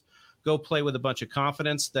fast, go play with a bunch of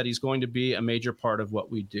confidence, that he's going to be a major part of what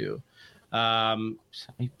we do.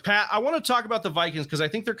 Pat, I want to talk about the Vikings because I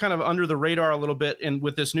think they're kind of under the radar a little bit. And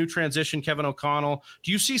with this new transition, Kevin O'Connell,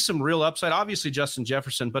 do you see some real upside? Obviously, Justin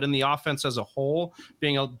Jefferson, but in the offense as a whole,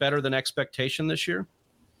 being better than expectation this year?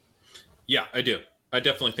 Yeah, I do. I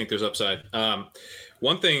definitely think there's upside.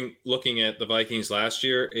 One thing looking at the Vikings last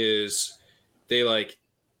year is they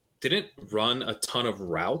didn't run a ton of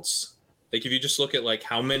routes. Like if you just look at like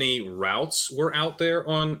how many routes were out there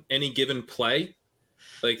on any given play,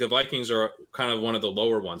 like the Vikings are kind of one of the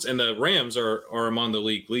lower ones, and the Rams are among the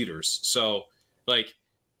league leaders. So like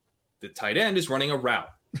the tight end is running a route,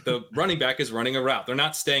 the running back is running a route. They're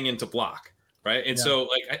not staying in to block, right? And so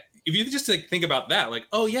like if you just like think about that, like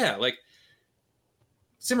oh yeah, like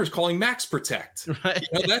Zimmer's calling max protect. Right.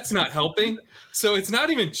 You know, that's not helping. So it's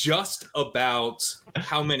not even just about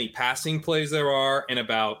how many passing plays there are and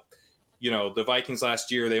about, you know, the Vikings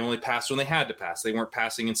last year, they only passed when they had to pass. They weren't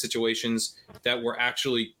passing in situations that were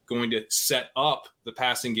actually going to set up the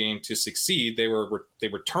passing game to succeed. They were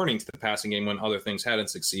turning to the passing game when other things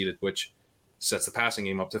hadn't succeeded, which sets the passing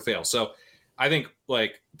game up to fail. So I think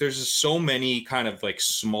like there's just so many kind of like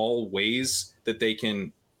small ways that they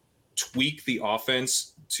can tweak the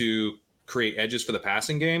offense to create edges for the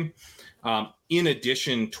passing game, in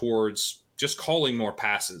addition towards just calling more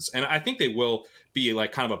passes. And I think they will be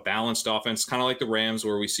like kind of a balanced offense, kind of like the Rams,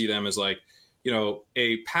 where we see them as like, you know,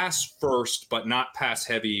 a pass first, but not pass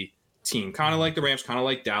heavy team, kind of like the Rams, kind of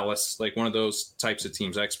like Dallas, like one of those types of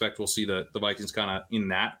teams. I expect we'll see the Vikings kind of in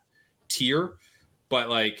that tier, but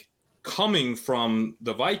like coming from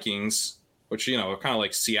the Vikings, which, you know, are kind of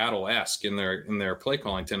like Seattle-esque in their play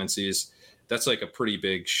calling tendencies, that's like a pretty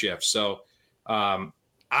big shift. So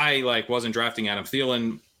I like wasn't drafting Adam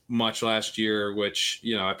Thielen much last year, which,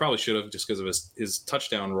 you know, I probably should have just because of his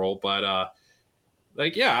touchdown role. But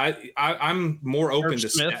like, yeah, I'm more open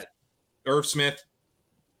to Irv Smith,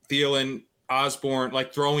 Thielen, Osborne,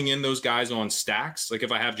 like throwing in those guys on stacks. Like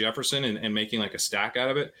if I have Jefferson and making like a stack out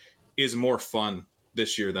of it is more fun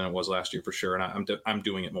this year than it was last year for sure. And I'm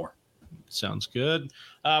doing it more. Sounds good.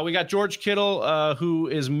 We got George Kittle, who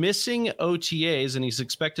is missing OTAs, and he's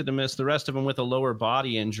expected to miss the rest of them with a lower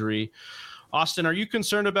body injury. Austin, are you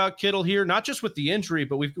concerned about Kittle here? Not just with the injury,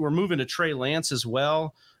 but we're moving to Trey Lance as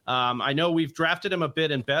well. I know we've drafted him a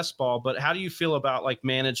bit in best ball, but how do you feel about like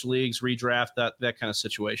managed leagues, redraft, that kind of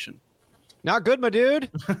situation? Not good, my dude.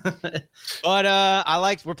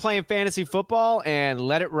 But we're playing fantasy football and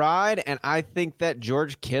let it ride. And I think that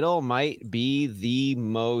George Kittle might be the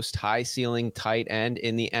most high ceiling tight end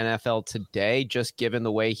in the NFL today, just given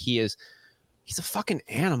the way he is. He's a fucking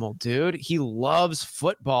animal, dude. He loves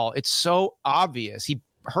football. It's so obvious. He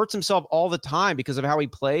hurts himself all the time because of how he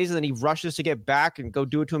plays, and then he rushes to get back and go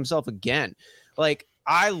do it to himself again. Like,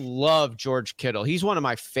 I love George Kittle. He's one of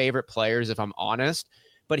my favorite players, if I'm honest,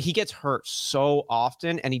 but he gets hurt so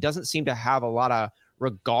often, and he doesn't seem to have a lot of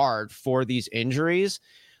regard for these injuries.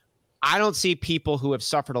 I don't see people who have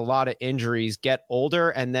suffered a lot of injuries get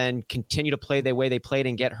older and then continue to play the way they played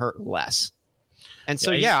and get hurt less. And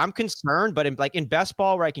so, yeah, I'm concerned, but in best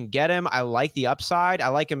ball where I can get him, I like the upside. I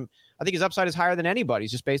like him. I think his upside is higher than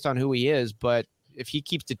anybody's just based on who he is. But if he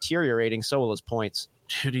keeps deteriorating, so will his points.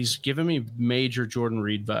 Dude, he's giving me major Jordan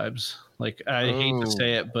Reed vibes. Like, I hate to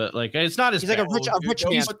say it, but like, it's not as he's bad. Like a rich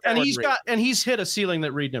man. And he's hit a ceiling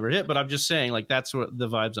that Reed never hit. But I'm just saying, like, that's what the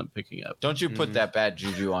vibes I'm picking up. Don't you put that bad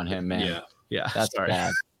juju on him, man? Yeah, that's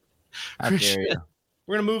bad. How dare you?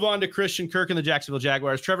 We're going to move on to Christian Kirk and the Jacksonville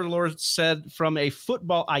Jaguars. Trevor Lawrence said from a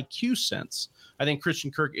football IQ sense, I think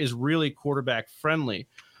Christian Kirk is really quarterback friendly.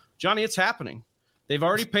 Johnny, it's happening. They've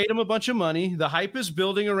already paid him a bunch of money. The hype is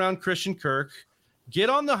building around Christian Kirk. Get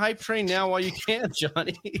on the hype train now while you can,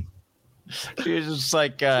 Johnny. He's just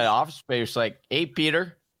like Office Space, like, hey,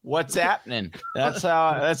 Peter, what's happening? That's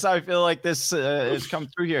how I feel like this has come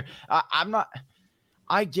through here.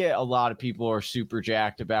 I get a lot of people are super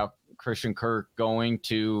jacked about Christian Kirk going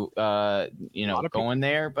to going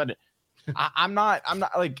there, but I'm not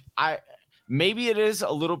like maybe it is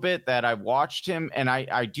a little bit that I've watched him, and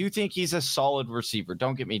I do think he's a solid receiver.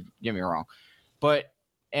 Don't get me wrong, but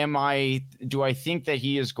do I think that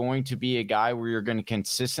he is going to be a guy where you're going to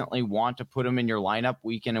consistently want to put him in your lineup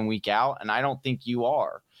week in and week out? And I don't think you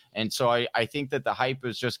are. And so I think that the hype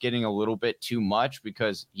is just getting a little bit too much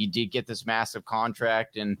because he did get this massive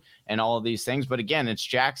contract and all of these things. But again, it's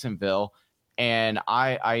Jacksonville. And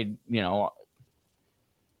I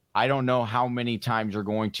don't know how many times you're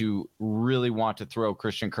going to really want to throw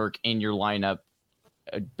Christian Kirk in your lineup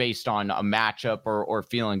based on a matchup or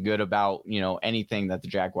feeling good about, anything that the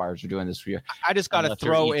Jaguars are doing this year. I just got to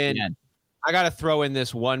throw in. I got to throw in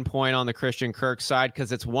this 1 point on the Christian Kirk side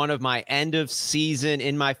because it's one of my end of season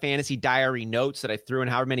in my fantasy diary notes that I threw in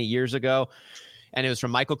however many years ago. And it was from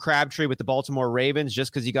Michael Crabtree with the Baltimore Ravens.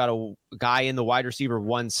 Just because you got a guy in the wide receiver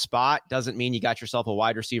 1 spot doesn't mean you got yourself a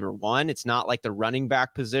wide receiver 1. It's not like the running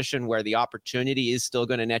back position where the opportunity is still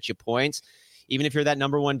going to net you points. Even if you're that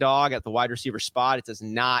number 1 dog at the wide receiver spot, it does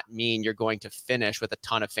not mean you're going to finish with a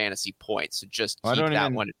ton of fantasy points. So just keep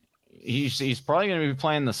that one. he's probably going to be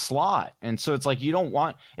playing the slot. And so it's like, you don't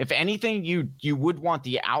want, if anything, you would want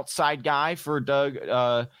the outside guy for Doug,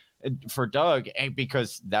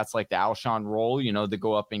 because that's like the Alshon role, to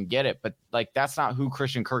go up and get it. But like, that's not who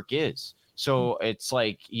Christian Kirk is. So it's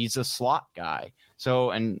like, he's a slot guy.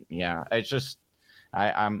 So, and yeah, it's just,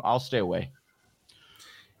 I'll stay away.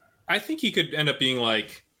 I think he could end up being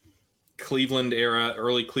like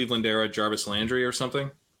early Cleveland era Jarvis Landry or something.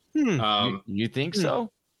 You think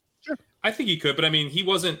so? Sure. I think he could, but I mean, he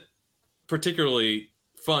wasn't particularly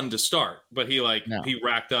fun to start, but he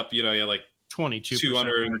racked up, he had like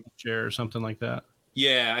 22% share or something like that.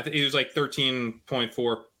 Yeah. I think he was like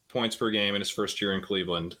 13.4 points per game in his first year in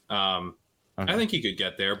Cleveland. I think he could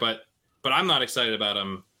get there, but I'm not excited about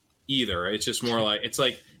him either. It's just more like, it's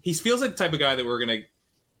like, he feels like the type of guy that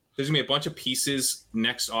there's going to be a bunch of pieces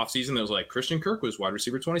next offseason that was like, Christian Kirk was wide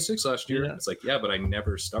receiver 26 last year. Yeah. It's like, yeah, but I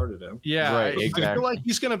never started him. Yeah, right, exactly. I feel like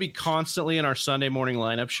he's going to be constantly in our Sunday morning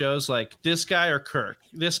lineup shows, like this guy or Kirk,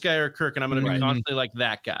 and I'm going to be constantly like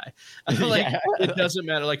that guy. It doesn't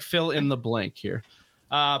matter. Like, fill in the blank here.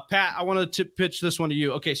 Pat, I wanted to pitch this one to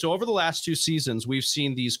you. Okay, so over the last 2 seasons, we've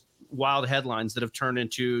seen these wild headlines that have turned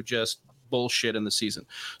into just bullshit in the season.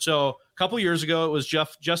 So a couple years ago, it was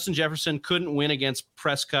Justin Jefferson couldn't win against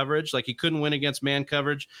press coverage. Like, he couldn't win against man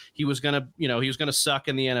coverage. He was going to suck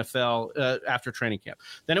in the NFL after training camp.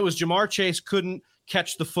 Then it was Jamar Chase couldn't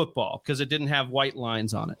catch the football because it didn't have white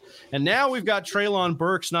lines on it. And now we've got Treylon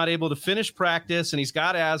Burks not able to finish practice, and he's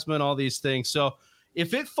got asthma and all these things. So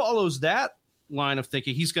if it follows that line of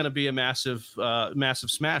thinking, he's going to be a massive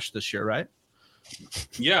smash this year, right?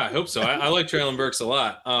 Yeah, I hope so. I like Treylon Burks a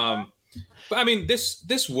lot. But I mean,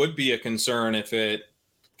 this would be a concern if it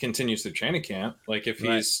continues through training camp. Like, if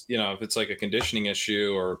he's, if it's like a conditioning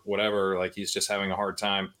issue or whatever, like he's just having a hard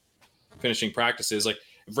time finishing practices. Like,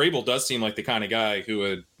 Vrabel does seem like the kind of guy who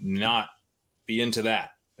would not be into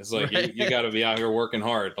that. It's like, you got to be out here working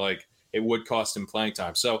hard. Like, it would cost him playing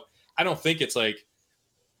time. So I don't think it's like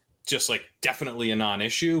just like definitely a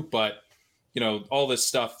non-issue, but all this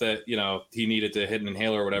stuff that, he needed to hit an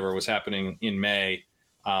inhaler or whatever was happening in May.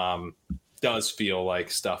 Does feel like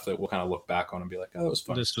stuff that we'll kind of look back on and be like, oh, it was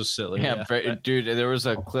fun. This was silly. Yeah. Dude, there was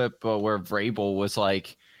a clip where Vrabel was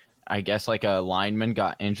like, I guess like a lineman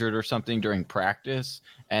got injured or something during practice.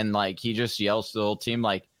 And like, he just yells to the whole team,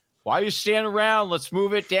 like, why are you standing around? Let's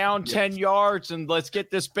move it down 10 yards and let's get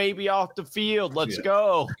this baby off the field. Let's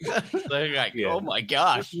go. Like, oh my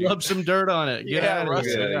gosh. Rub some dirt on it.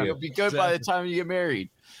 It'll be good by the time you get married.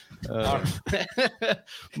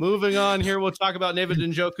 Moving on here, we'll talk about David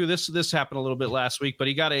Njoku. This happened a little bit last week, but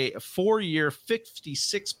he got a 4-year,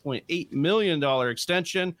 $56.8 million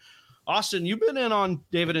extension. Austin, you've been in on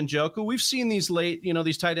David Njoku. We've seen these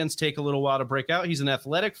these tight ends take a little while to break out. He's an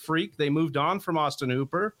athletic freak. They moved on from Austin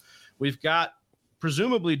Hooper. We've got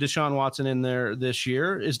presumably Deshaun Watson in there this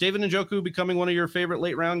year. Is David Njoku becoming one of your favorite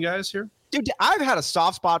late round guys here? Dude, I've had a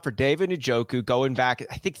soft spot for David Njoku going back,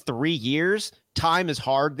 I think, 3 years. Time is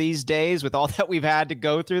hard these days with all that we've had to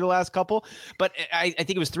go through the last couple. But I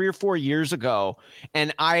think it was 3 or 4 years ago,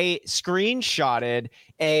 and I screenshotted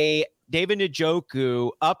a David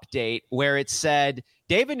Njoku update where it said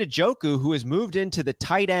David Njoku, who has moved into the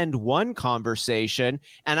tight end 1 conversation.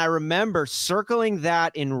 And I remember circling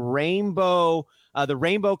that in rainbow, the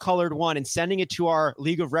rainbow colored 1, and sending it to our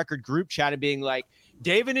League of Record group chat and being like,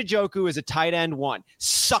 David Njoku is a tight end 1.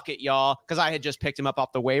 Suck it, y'all, because I had just picked him up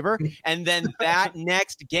off the waiver. And then that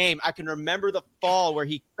next game, I can remember the fall where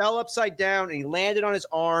he fell upside down and he landed on his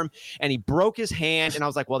arm and he broke his hand. And I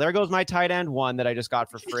was like, well, there goes my tight end 1 that I just got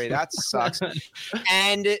for free. That sucks.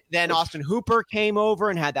 And then Austin Hooper came over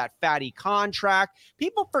and had that fatty contract.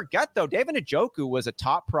 People forget, though, David Njoku was a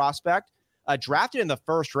top prospect. Drafted in the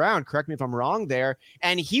first round, correct me if I'm wrong there,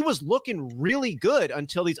 and he was looking really good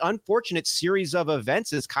until these unfortunate series of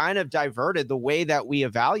events has kind of diverted the way that we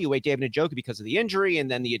evaluate David Njoku because of the injury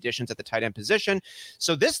and then the additions at the tight end position.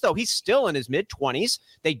 So this, though, he's still in his mid-20s.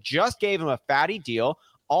 They just gave him a fatty deal.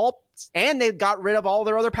 And they got rid of all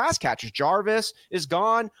their other pass catchers. Jarvis is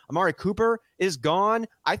gone. Amari Cooper is gone.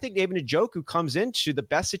 I think David Njoku comes into the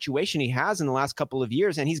best situation he has in the last couple of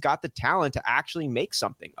years, and he's got the talent to actually make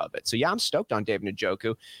something of it. So, yeah, I'm stoked on David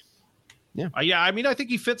Njoku. Yeah. I mean, I think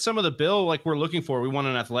he fits some of the bill like we're looking for. We want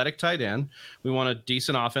an athletic tight end. We want a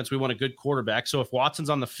decent offense. We want a good quarterback. So if Watson's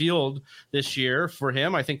on the field this year for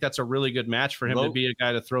him, I think that's a really good match for him to be a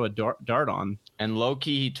guy to throw a dart on. And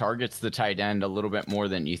low-key, he targets the tight end a little bit more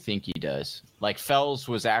than you think he does. Like Fells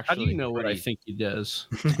was actually... How do you know what I think he does?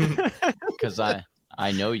 Because I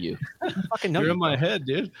I know you. Fucking know You're you, in my head,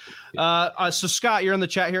 dude. So Scott, you're in the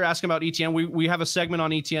chat here asking about ETN. We have a segment on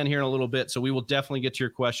ETN here in a little bit, so we will definitely get to your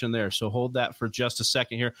question there. So hold that for just a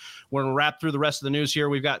second here. We're going to wrap through the rest of the news here.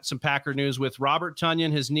 We've got some Packer news with Robert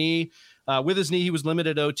Tonyan, his knee. With his knee, he was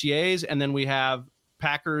limited OTAs. And then we have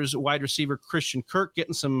Packers wide receiver Christian Kirk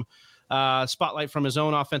getting some spotlight from his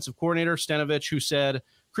own offensive coordinator, Stenavich, who said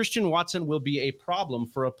Christian Watson will be a problem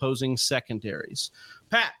for opposing secondaries.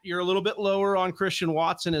 Pat, you're a little bit lower on Christian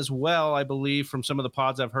Watson as well, I believe, from some of the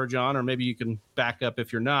pods I've heard you on, or maybe you can back up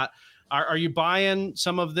if you're not. Are you buying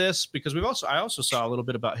some of this? Because I also saw a little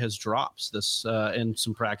bit about his drops this in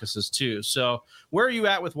some practices too. So where are you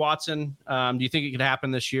at with Watson? Do you think it could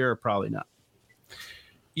happen this year or probably not?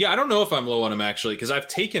 Yeah, I don't know if I'm low on him actually, because I've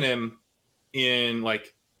taken him in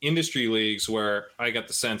like industry leagues where I got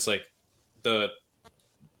the sense like that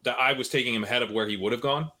I was taking him ahead of where he would have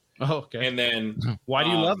gone. Oh, okay. And then why do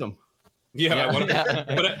you love him? Yeah.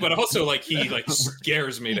 But also like he like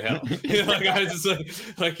scares me to hell. Like I just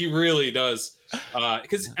like he really does.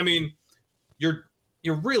 Because I mean, you're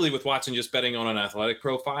really with Watson just betting on an athletic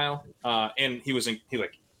profile. And he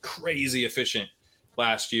like crazy efficient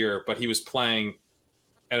last year, but he was playing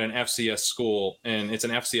at an FCS school and it's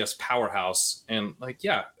an FCS powerhouse. And like,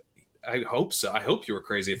 yeah, I hope so. I hope you were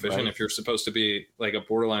crazy efficient if you're supposed to be like a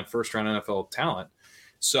borderline first round NFL talent.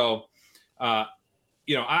 So, I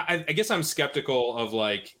guess I'm skeptical of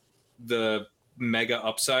like the mega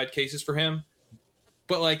upside cases for him,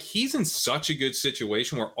 but like he's in such a good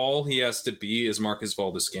situation where all he has to be is Marcus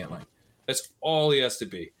Valdes-Scantling. That's all he has to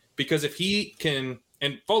be, because if he can,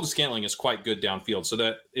 and Valdes-Scantling is quite good downfield, so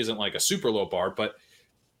that isn't like a super low bar, but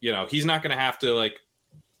he's not going to have to like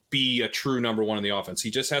be a true number one in the offense.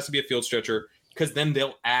 He just has to be a field stretcher, because then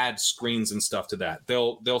they'll add screens and stuff to that.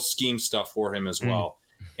 They'll scheme stuff for him as well.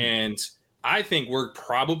 And I think we're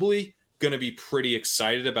probably going to be pretty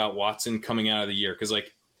excited about Watson coming out of the year, because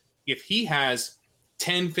like if he has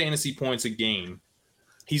 10 fantasy points a game,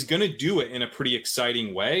 he's going to do it in a pretty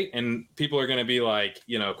exciting way. And people are going to be like,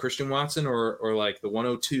 Christian Watson or like the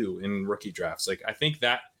 102 in rookie drafts. Like I think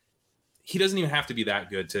that he doesn't even have to be that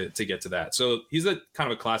good to get to that. So he's a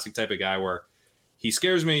kind of a classic type of guy where he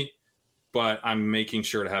scares me, but I'm making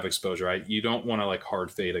sure to have exposure. You don't want to like hard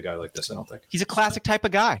fade a guy like this, I don't think. He's a classic type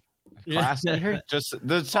of guy. Just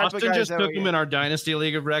the type Austin of guys just took him in our Dynasty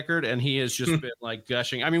League of Record, and he has just been like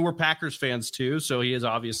gushing. I mean, we're Packers fans too, so he is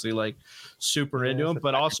obviously like super into him.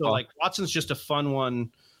 But also, like Watson's just a fun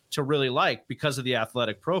one to really like because of the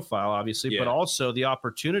athletic profile, obviously, but also the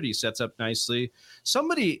opportunity sets up nicely.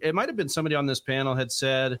 It might have been somebody on this panel had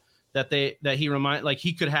said that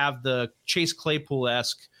he could have the Chase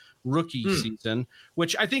Claypool-esque rookie season,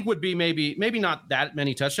 which I think would be maybe not that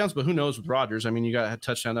many touchdowns, but who knows with Rodgers? I mean, you got a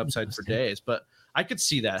touchdown upside for days, but I could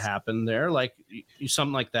see that happen there, like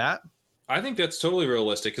something like that. I think that's totally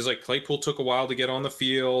realistic, because like Claypool took a while to get on the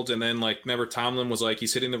field, and then like remember Tomlin was like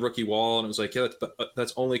he's hitting the rookie wall, and it was like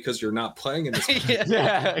that's only because you're not playing in this.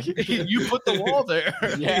 You put the wall there.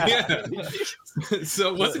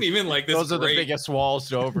 So it wasn't even like this. Those are the biggest walls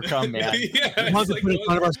to overcome, man. We want to put it in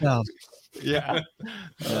front of ourselves.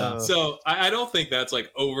 So I don't think that's like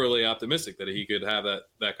overly optimistic that he could have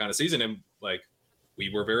that kind of season. And like we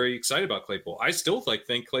were very excited about Claypool. I still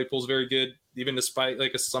think Claypool's very good, even despite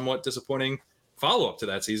like a somewhat disappointing follow-up to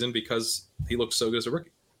that season, because he looked so good as a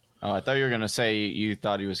rookie. Oh, I thought you were going to say you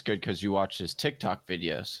thought he was good because you watched his TikTok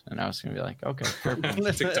videos. And I was going to be like,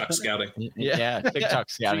 okay. TikTok scouting. Yeah,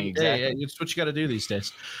 TikTok scouting, exactly. Yeah, it's what you got to do these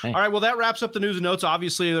days. Hey. All right, well, that wraps up the news and notes.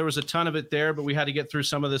 Obviously, there was a ton of it there, but we had to get through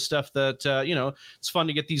some of this stuff that, it's fun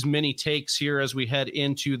to get these mini takes here as we head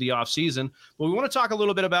into the offseason. But we want to talk a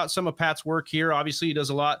little bit about some of Pat's work here. Obviously, he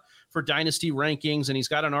does a lot for Dynasty rankings, and he's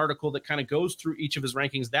got an article that kind of goes through each of his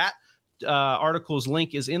rankings. That article's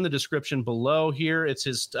link is in the description below here. It's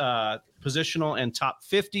his positional and top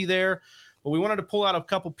 50 there. But we wanted to pull out a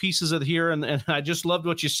couple pieces of here, and I just loved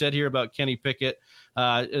what you said here about Kenny Pickett.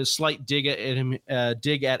 A slight dig at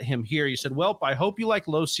him here. You said, "Welp, I hope you like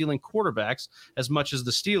low ceiling quarterbacks as much as the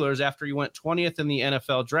Steelers. After he went 20th in the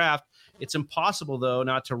NFL draft, it's impossible though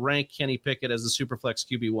not to rank Kenny Pickett as the Superflex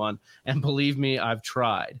QB1. And believe me, I've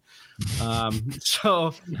tried."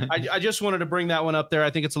 So I just wanted to bring that one up there. I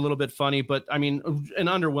think it's a little bit funny, but I mean, an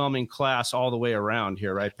underwhelming class all the way around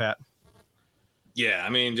here, right, Pat? Yeah, I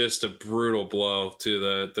mean, just a brutal blow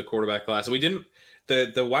to the quarterback class. We didn't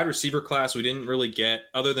the wide receiver class we didn't really get,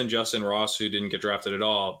 other than Justin Ross, who didn't get drafted at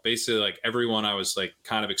all. Basically, like everyone I was like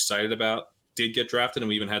kind of excited about did get drafted, and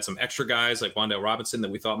we even had some extra guys like Wan'Dale Robinson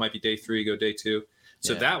that we thought might be day 3, go day 2.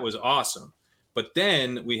 So that was awesome. But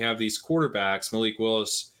then we have these quarterbacks, Malik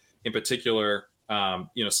Willis in particular,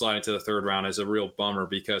 sliding to the third round is a real bummer,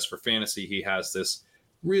 because for fantasy, he has this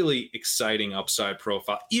really exciting upside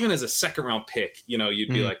profile. Even as a second round pick, you'd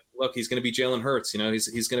be like, look, he's going to be Jalen Hurts.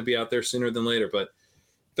 He's going to be out there sooner than later. But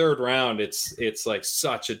third round, it's like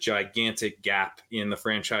such a gigantic gap in the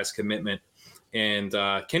franchise commitment. And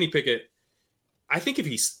Kenny Pickett, I think if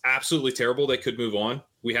he's absolutely terrible, they could move on.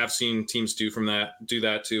 We have seen teams do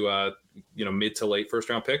that to mid to late first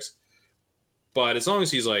round picks. But as long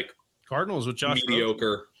as he's like Cardinals with Josh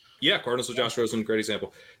mediocre, Rosen. Yeah, Cardinals with Josh Rosen, great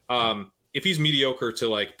example. If he's mediocre to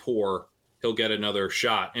like poor, he'll get another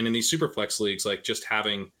shot. And in these super flex leagues, like just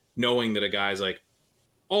knowing that a guy's like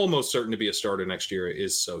almost certain to be a starter next year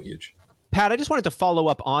is so huge. Pat, I just wanted to follow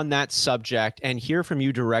up on that subject and hear from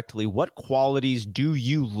you directly. What qualities do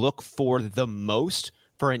you look for the most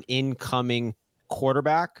for an incoming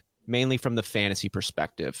quarterback, mainly from the fantasy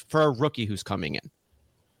perspective, for a rookie who's coming in?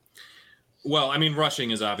 Well, I mean,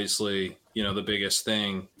 rushing is obviously, the biggest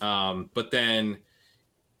thing. But then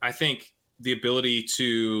I think the ability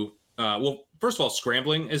to, first of all,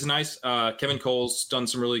 scrambling is nice. Kevin Cole's done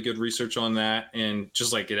some really good research on that. And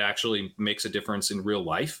just like it actually makes a difference in real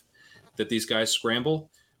life that these guys scramble.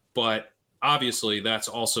 But obviously that's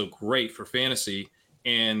also great for fantasy.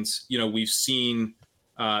 And, we've seen,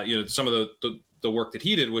 some of the work that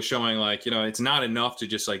he did was showing like, it's not enough to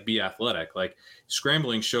just like be athletic. Like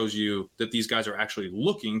scrambling shows you that these guys are actually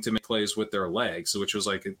looking to make plays with their legs, which was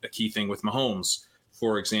like a key thing with Mahomes,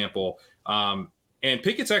 for example. And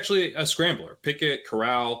Pickett's actually a scrambler. Pickett,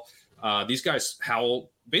 Corral, these guys,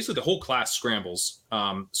 Howell, basically the whole class scrambles.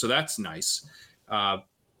 So that's nice.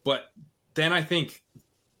 But then I think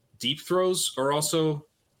deep throws are also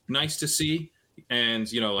nice to see.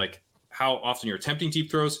 And, like how often you're attempting deep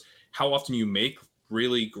throws, how often you make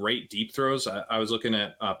really great deep throws. I was looking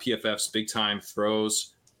at PFF's big time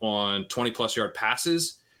throws on 20+ yard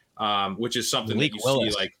passes, which is something Malik that you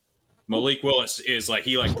Willis. see like Malik Willis is like,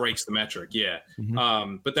 he like breaks the metric. Yeah.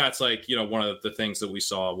 Mm-hmm. But that's like, one of the things that we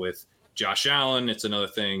saw with Josh Allen. It's another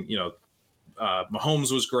thing,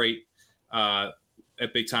 Mahomes was great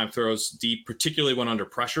at big time throws deep, particularly when under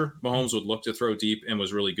pressure. Mahomes would look to throw deep and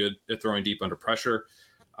was really good at throwing deep under pressure.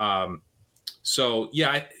 So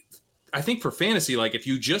yeah, I think for fantasy, like if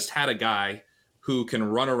you just had a guy who can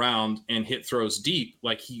run around and hit throws deep,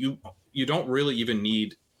 like you don't really even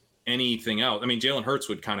need anything else. I mean, Jalen Hurts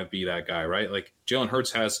would kind of be that guy, right? Like Jalen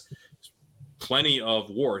Hurts has plenty of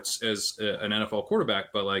warts as an NFL quarterback,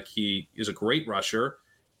 but like he is a great rusher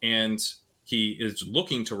and he is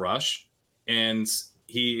looking to rush and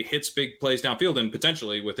he hits big plays downfield, and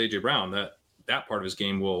potentially with AJ Brown, that part of his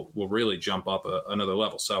game will really jump up another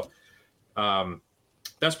level. So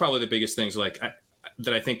that's probably the biggest things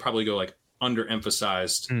that I think probably go like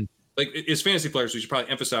underemphasized. Like as fantasy players, we should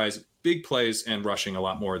probably emphasize big plays and rushing a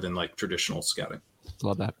lot more than like traditional scouting.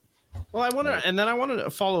 Love that. Well, I wanted to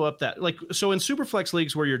follow up that, like, so in Superflex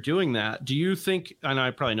leagues where you're doing that, do you think, and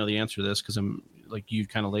I probably know the answer to this because I'm like, you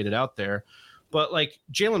kind of laid it out there, but like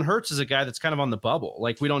Jalen Hurts is a guy that's kind of on the bubble.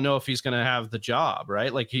 Like we don't know if he's going to have the job,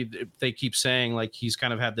 right? Like they keep saying like he's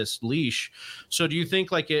kind of had this leash. So do you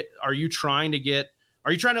think like are you trying to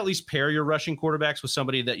at least pair your rushing quarterbacks with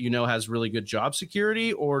somebody that has really good job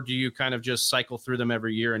security, or do you kind of just cycle through them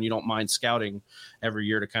every year and you don't mind scouting every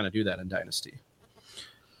year to kind of do that in Dynasty?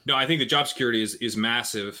 No, I think the job security is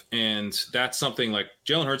massive, and that's something like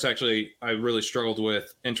Jalen Hurts actually I really struggled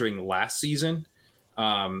with entering last season.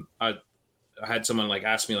 I had someone like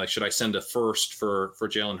ask me like, should I send a first for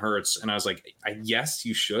Jalen Hurts? And I was like, yes,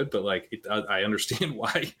 you should, but like I understand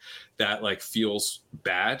why that like feels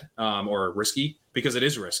bad or risky, because it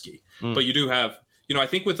is risky. But you do have, I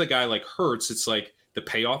think with a guy like Hurts, it's like the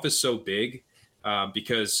payoff is so big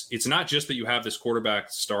because it's not just that you have this quarterback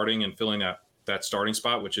starting and filling that starting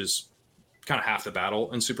spot, which is kind of half the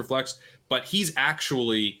battle in Superflex, but he's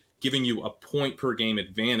actually giving you a point per game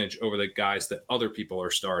advantage over the guys that other people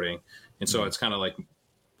are starting. And so it's kind of like,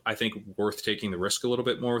 I think worth taking the risk a little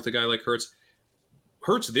bit more with a guy like Hurts.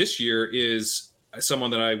 Hurts this year is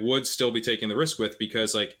someone that I would still be taking the risk with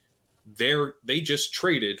because like they just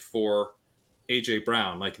traded for AJ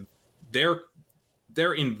Brown. Like they're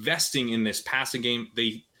investing in this passing game.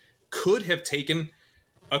 They could have taken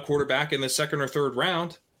a quarterback in the second or third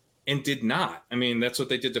round and did not. I mean, that's what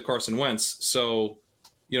they did to Carson Wentz. So,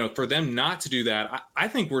 for them not to do that, I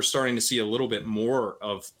think we're starting to see a little bit more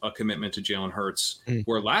of a commitment to Jalen Hurts,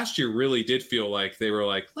 where last year really did feel like they were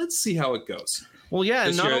like, let's see how it goes. Well, yeah.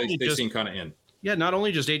 This and year they seem kind of in. Yeah, not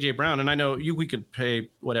only just AJ Brown, and I know we could pay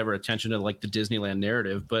whatever attention to like the Disneyland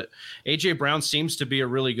narrative, but AJ Brown seems to be a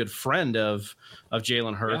really good friend of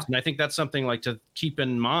Jalen Hurts, and I think that's something like to keep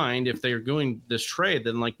in mind if they are doing this trade.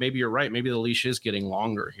 Then like maybe you're right, maybe the leash is getting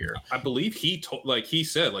longer here. I believe he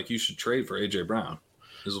said you should trade for AJ Brown.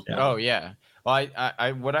 Oh yeah. Well,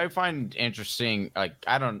 I what I find interesting, like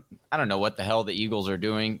I don't know what the hell the Eagles are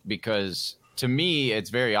doing, because to me, it's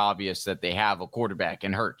very obvious that they have a quarterback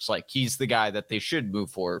in Hurts. Like he's the guy that they should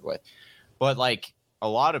move forward with. But like a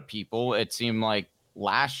lot of people, it seemed like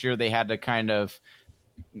last year they had to kind of,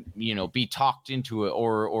 be talked into it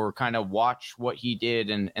or kind of watch what he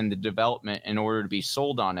did and the development in order to be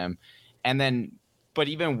sold on him. And then, but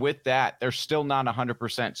even with that, they're still not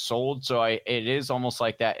 100% sold. So it is almost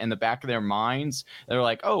like that in the back of their minds. They're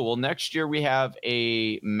like, oh, well, next year we have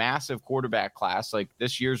a massive quarterback class. Like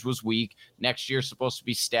this year's was weak. Next year's supposed to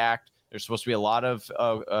be stacked. There's supposed to be a lot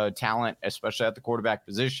of talent, especially at the quarterback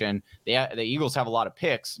position. The Eagles have a lot of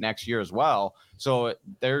picks next year as well. So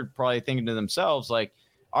they're probably thinking to themselves like,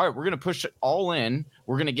 all right, we're going to push it all in.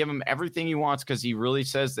 We're going to give him everything he wants because he really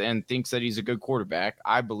says and thinks that he's a good quarterback.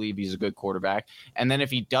 I believe he's a good quarterback. And then if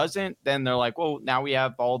he doesn't, then they're like, well, now we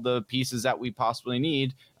have all the pieces that we possibly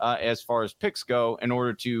need as far as picks go in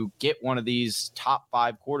order to get one of these top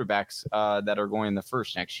 5 quarterbacks that are going in the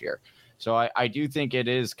first next year. So I do think it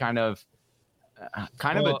is kind of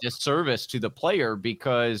a disservice to the player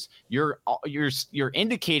because you're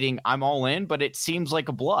indicating I'm all in, but it seems like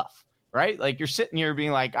a bluff. Right? Like you're sitting here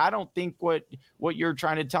being like, I don't think what you're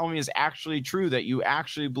trying to tell me is actually true, that you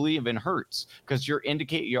actually believe in Hurts, because you're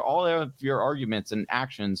indicating all of your arguments and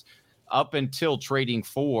actions up until trading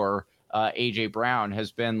for AJ Brown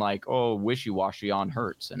has been like, oh, wishy-washy on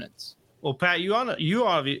Hurts. And it's, well, Pat, you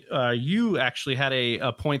actually had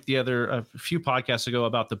a point a few podcasts ago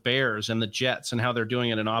about the Bears and the Jets and how they're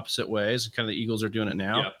doing it in opposite ways. Kind of the Eagles are doing it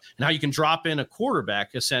now, and how you can drop in a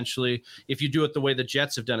quarterback essentially if you do it the way the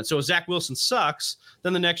Jets have done it. So if Zach Wilson sucks,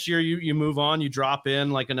 then the next year you move on, you drop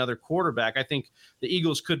in like another quarterback. I think the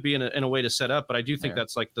Eagles could be in a way to set up, but I do think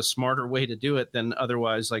that's like the smarter way to do it than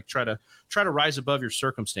otherwise like try to rise above your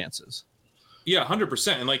circumstances. Yeah,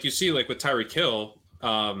 100%. And like you see, like with Tyreek Hill.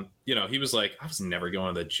 He was like, I was never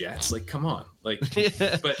going to the Jets. Like, come on. Like,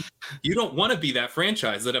 but you don't want to be that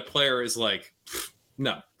franchise that a player is like,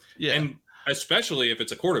 no. Yeah. And especially if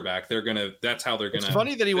it's a quarterback, that's how they're going to. It's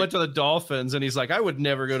funny that he went to the Dolphins and he's like, I would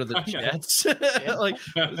never go to the Jets. Like,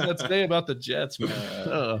 what does that say about the Jets,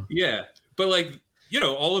 man? Yeah. But like,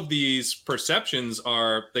 all of these perceptions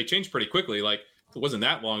they change pretty quickly. Like, it wasn't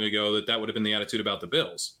that long ago that would have been the attitude about the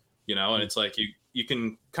Bills, and it's like you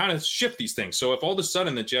can kind of shift these things. So if all of a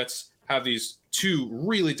sudden the Jets have these 2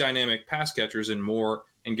 really dynamic pass catchers in Moore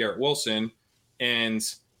and Garrett Wilson, and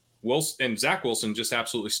Zach Wilson just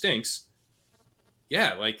absolutely stinks.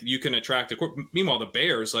 Yeah, like you can attract meanwhile, the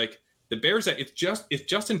Bears, if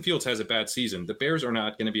Justin Fields has a bad season, the Bears are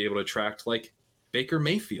not going to be able to attract like Baker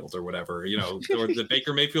Mayfield or whatever, or the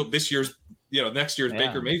Baker Mayfield next year's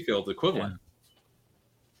Baker Mayfield equivalent.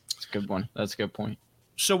 That's a good one. That's a good point.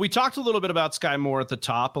 So we talked a little bit about Sky Moore at the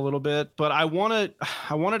top a little bit, but I wanted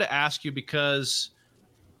to ask you, because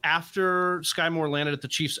after Sky Moore landed at the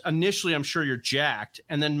Chiefs, initially I'm sure you're jacked,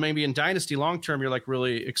 and then maybe in Dynasty long term you're like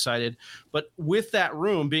really excited. But with that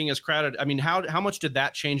room being as crowded, I mean, how much did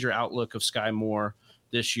that change your outlook of Sky Moore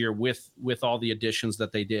this year with all the additions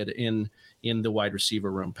that they did in the wide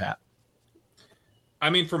receiver room, Pat?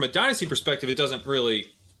 I mean, from a Dynasty perspective, it doesn't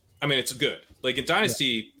really. I mean, it's good. Like in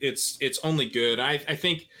Dynasty, it's only good. I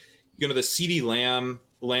think, the CeeDee Lamb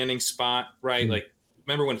landing spot, right? Mm-hmm. Like,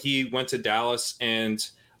 remember when he went to Dallas, and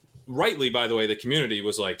rightly, by the way, the community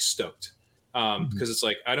was like stoked because it's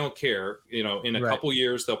like, I don't care. In a couple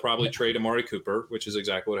years, they'll probably trade Amari Cooper, which is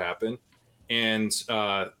exactly what happened. And,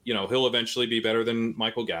 he'll eventually be better than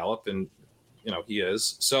Michael Gallup. And, he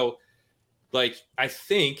is. So, like, I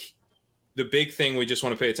think the big thing we just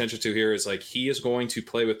want to pay attention to here is like he is going to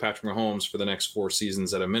play with Patrick Mahomes for the next 4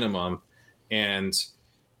 seasons at a minimum. And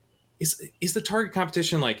is the target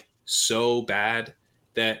competition like so bad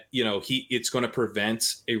that, it's going to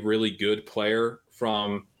prevent a really good player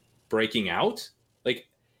from breaking out? Like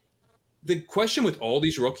the question with all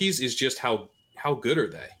these rookies is just how good are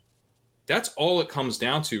they? That's all it comes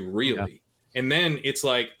down to, really. Yeah. And then it's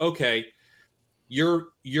like, okay,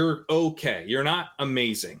 you're okay. You're not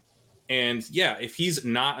amazing. And yeah, if he's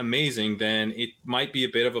not amazing, then it might be a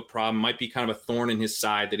bit of a problem, might be kind of a thorn in his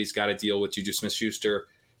side that he's got to deal with Juju Smith-Schuster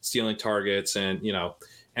stealing targets and,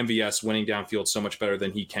 MVS winning downfield so much better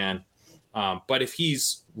than he can. But if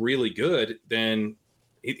he's really good, then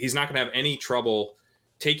he's not going to have any trouble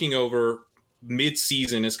taking over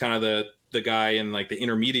mid-season as kind of the guy in like the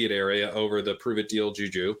intermediate area over the prove it deal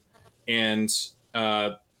Juju. And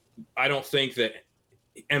I don't think that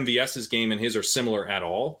MVS's game and his are similar at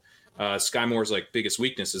all. Sky Moore's like biggest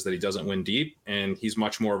weakness is that he doesn't win deep, and he's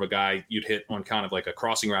much more of a guy you'd hit on kind of like a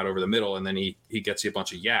crossing route over the middle, and then he gets you a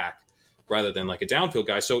bunch of yak rather than like a downfield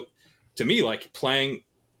guy. So to me, like playing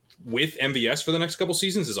with MVS for the next couple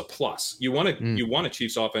seasons is a plus. You want a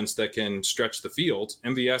Chiefs offense that can stretch the field.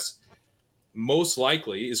 MVS most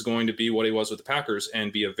likely is going to be what he was with the Packers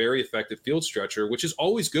and be a very effective field stretcher, which is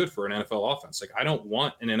always good for an NFL offense. Like I don't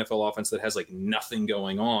want an NFL offense that has like nothing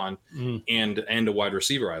going on and a wide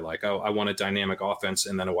receiver I like. I want a dynamic offense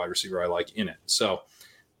and then a wide receiver I like in it. So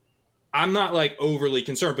I'm not like overly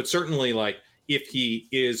concerned, but certainly like if he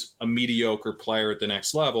is a mediocre player at the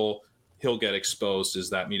next level, he'll get exposed as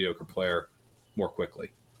that mediocre player more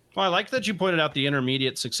quickly. Well, I like that you pointed out the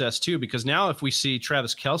intermediate success too, because now if we see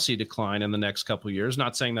Travis Kelce decline in the next couple of years,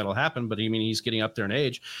 not saying that'll happen, but I mean, he's getting up there in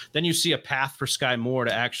age, then you see a path for Sky Moore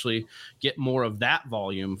to actually get more of that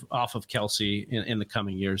volume off of Kelce in the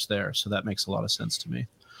coming years there. So that makes a lot of sense to me.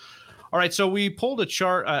 All right, so we pulled a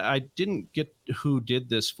chart. I didn't get who did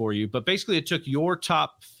this for you, but basically it took your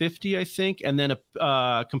top 50, I think, and then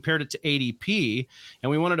compared it to ADP. And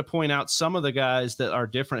we wanted to point out some of the guys that are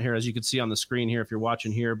different here, as you can see on the screen here if you're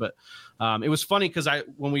watching here. But it was funny because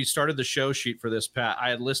when we started the show sheet for this, Pat, I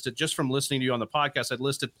had listed, just from listening to you on the podcast, I'd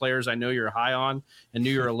listed players I know you're high on and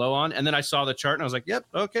knew you're low on. And then I saw the chart and I was like, yep,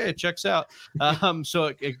 okay, it checks out.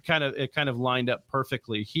 So it kind of lined up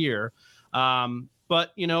perfectly here.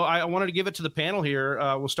 But, you know, I wanted to give it to the panel here.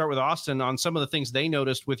 We'll start with Austin on some of the things they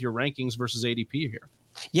noticed with your rankings versus ADP here.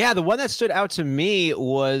 Yeah, the one that stood out to me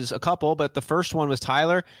was a couple, but the first one was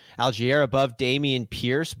Tyler Algier above Dameon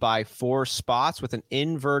Pierce by 4 spots with an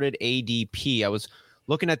inverted ADP. I was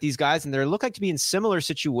looking at these guys, and they look like to be in similar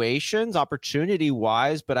situations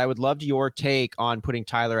opportunity-wise, but I would love your take on putting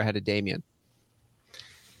Tyler ahead of Dameon.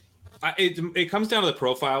 It comes down to the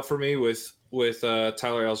profile for me with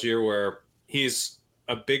Tyler Algier, where he's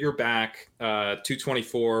a bigger back,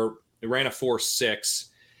 224, ran a 4.6,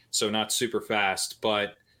 so not super fast,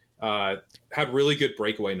 but had really good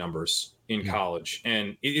breakaway numbers in college.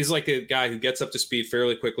 And it is like a guy who gets up to speed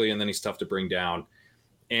fairly quickly, and then he's tough to bring down.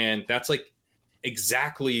 And that's like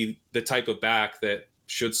exactly the type of back that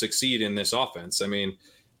should succeed in this offense. I mean,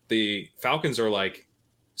 the Falcons are like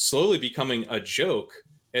slowly becoming a joke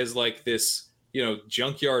as like this, you know,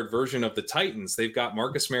 junkyard version of the Titans. They've got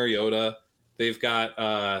Marcus Mariota. They've got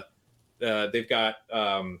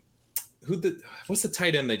what's the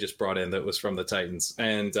tight end they just brought in that was from the Titans?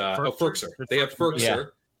 And Ferkser. They have Ferkser.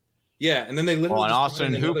 Yeah, and then they literally and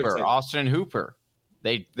Austin Hooper.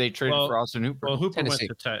 They traded for Austin Hooper. Well, Hooper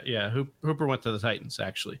Hooper went to the Titans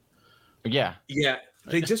actually. Yeah.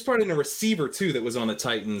 They just brought in a receiver too that was on the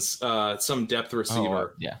Titans, some depth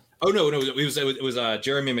receiver. Oh no, it was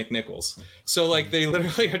Jeremy McNichols. So like they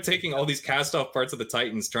literally are taking all these cast off parts of the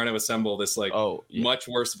Titans, trying to assemble this like much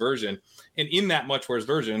worse version. And in that much worse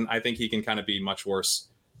version, I think he can kind of be much worse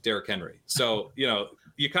Derrick Henry. So, you know,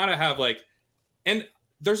 you kind of have like, and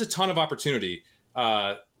there's a ton of opportunity.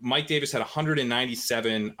 Mike Davis had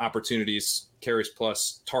 197 opportunities, carries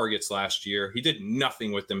plus targets last year. He did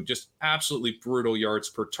nothing with them, just absolutely brutal yards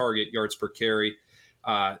per target, yards per carry.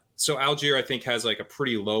 So Algier, I think, has like a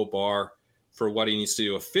pretty low bar for what he needs to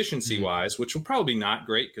do efficiency-wise, which will probably be not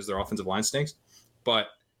great because their offensive line stinks. But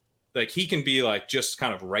like he can be like just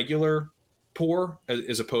kind of regular poor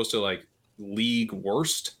as opposed to like league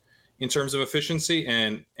worst in terms of efficiency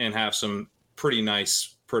and have some pretty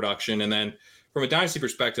nice production. And then from a dynasty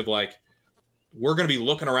perspective, like we're going to be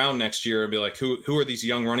looking around next year and be like, who are these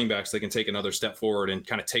young running backs that can take another step forward and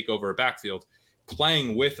kind of take over a backfield?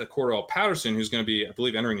 Playing with a Cordell Patterson, who's going to be, I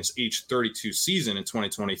believe, entering his age 32 season in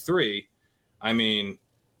 2023. I mean,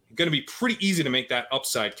 going to be pretty easy to make that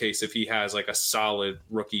upside case if he has like a solid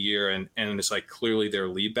rookie year and it's like clearly their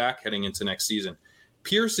lead back heading into next season.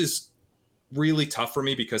 Pierce is really tough for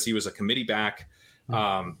me because he was a committee back.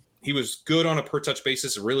 He was good on a per touch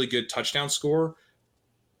basis, a really good touchdown score,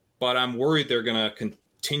 but I'm worried they're going to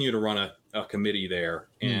continue to run a committee there.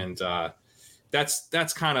 And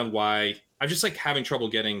that's kind of why I'm just like having trouble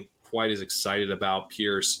getting quite as excited about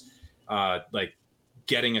Pierce, like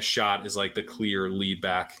getting a shot as like the clear lead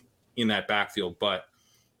back in that backfield. But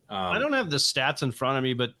I don't have the stats in front of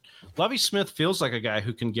me, but Lovie Smith feels like a guy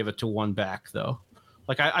who can give it to one back though.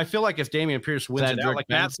 Like I feel like if Dameon Pierce wins it out, like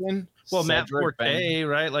Matt Forte,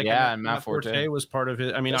 right? Like and Matt Forte was part of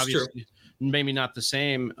it. I mean, That's obviously maybe not the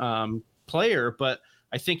same player, but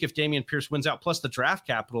I think if Dameon Pierce wins out, plus the draft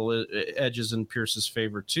capital edges in Pierce's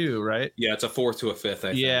favor too, right? Yeah, it's a 4th to a 5th. I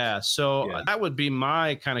think. Yeah, so that would be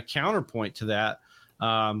my kind of counterpoint to that.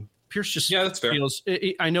 Pierce just that's fair. feels.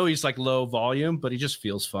 I know he's like low volume, but he just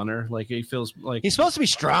feels funner. Like he feels like he's supposed to be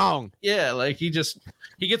strong. Yeah, like he gets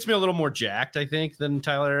me a little more jacked, I think, than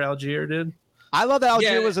Tyler Algier did. I love that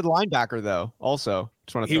Algier was a linebacker though. Also,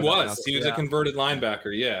 he was a converted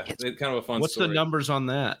linebacker. Yeah, it's kind of a fun. What's story. the numbers on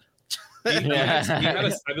that? I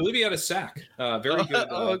believe he had a sack. Very good.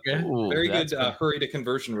 Very good hurry to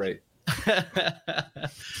conversion rate.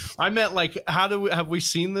 I meant like, have we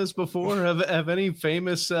seen this before? Have any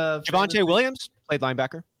famous Javonte Williams played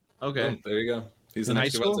linebacker? Okay, there you go. He's in high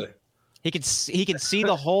school. Javonte. He can see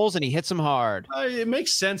the holes and he hits them hard. It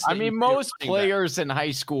makes sense. I mean, most players in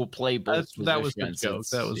high school play both. That was the joke.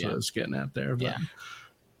 That was what I was getting at there. But. Yeah.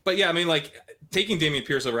 But yeah, I mean, like taking Dameon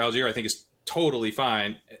Pierce over Algier, I think is totally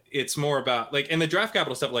fine. It's more about like, and the draft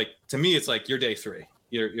capital stuff. Like to me, it's like your day 3.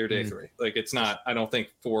 Your day 3. Like it's not. I don't think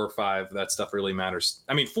 4 or 5. That stuff really matters.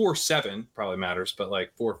 I mean, 4 or 7 probably matters, but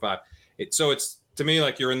like 4 or 5. So it's to me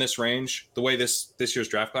like you're in this range. The way this year's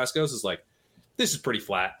draft class goes is like this is pretty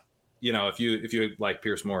flat. You know, if you like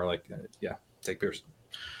Pierce more, like take Pierce.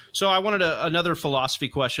 So I wanted another philosophy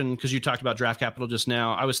question because you talked about draft capital just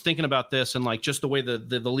now. I was thinking about this and like just the way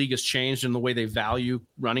the league has changed and the way they value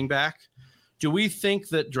running back. Do we think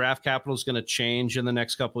that draft capital is going to change in the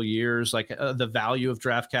next couple of years, like the value of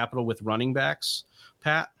draft capital with running backs,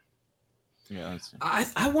 Pat? Yeah,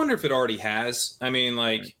 I wonder if it already has. I mean,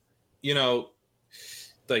 like, you know,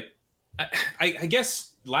 like I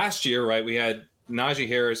guess last year, right, we had Najee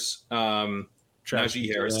Harris, and Travis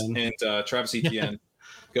Etienne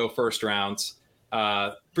go first rounds.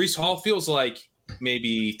 Breece Hall feels like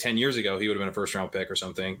maybe 10 years ago he would have been a first round pick or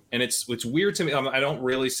something. And it's weird to me. I don't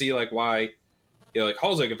really see like why, like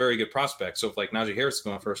Hall's like a very good prospect. So if like Najee Harris is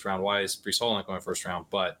going first round, why is Breece Hall not going first round?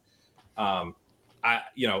 But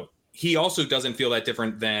he also doesn't feel that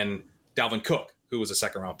different than Dalvin Cook, who was a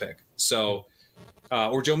second round pick. So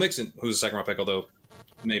or Joe Mixon, who's a second round pick, although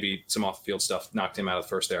maybe some off the field stuff knocked him out of the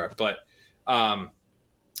first era. But I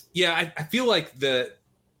feel like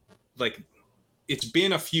it's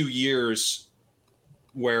been a few years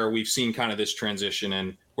where we've seen kind of this transition,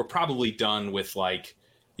 and we're probably done with like,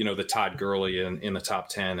 you know, the Todd Gurley in the top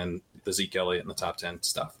 10 and the Zeke Elliott in the top 10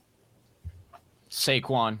 stuff.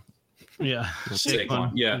 Saquon. Yeah.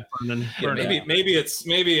 Saquon. Yeah.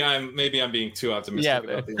 Maybe I'm being too optimistic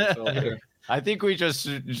about the NFL here. I think we just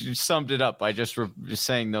summed it up by just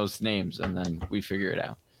saying those names, and then we figure it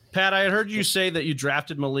out. Pat, I had heard you say that you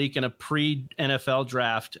drafted Malik in a pre-NFL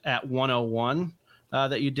draft at 101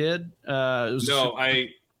 that you did. I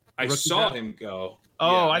saw him go.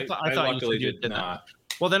 Oh, yeah, I thought you did not. That.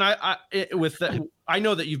 Well, then I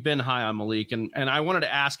know that you've been high on Malik, and I wanted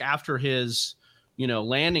to ask after his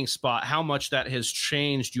landing spot how much that has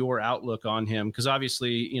changed your outlook on him, because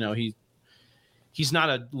obviously he's not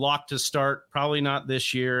a lock to start, probably not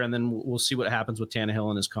this year, and then we'll see what happens with Tannehill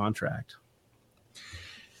and his contract.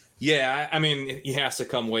 Yeah, I mean, he has to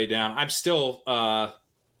come way down. I'm still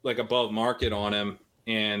like above market on him,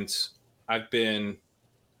 and I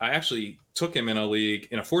actually took him in a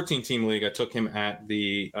 14-team league. I took him at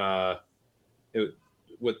the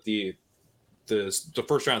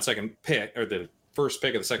first round, second pick, or the first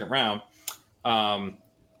pick of the second round.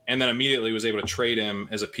 And then immediately was able to trade him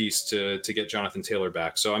as a piece to get Jonathan Taylor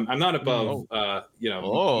back. So I'm not above,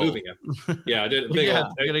 moving him. Yeah, I did. I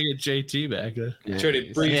gotta get JT back.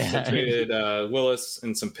 Traded Breece, traded Willis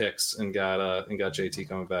and some picks, and got JT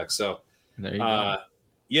coming back. So, I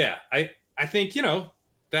think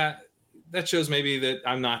that shows maybe that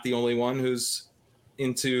I'm not the only one who's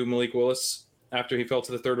into Malik Willis after he fell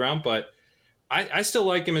to the third round, but I still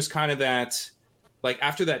like him as kind of that. Like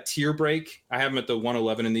after that tier break, I have him at the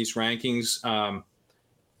 111 in these rankings.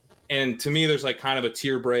 And to me, there's like kind of a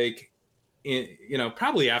tier break,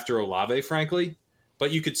 probably after Olave, frankly.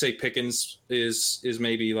 But you could say Pickens is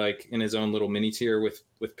maybe like in his own little mini tier with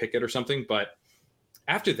Pickett or something. But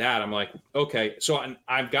after that, I'm like, okay, so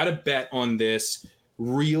I've got to bet on this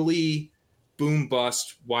really boom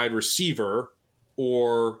bust wide receiver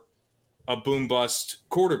or a boom bust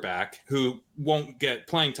quarterback who won't get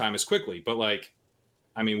playing time as quickly. But like,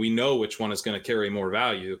 I mean, we know which one is going to carry more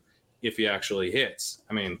value if he actually hits.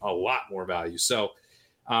 I mean, a lot more value. So,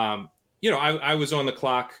 I was on the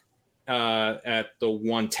clock at the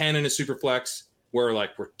 110 in a super flex where like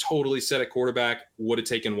we're totally set at quarterback, would have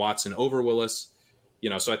taken Watson over Willis,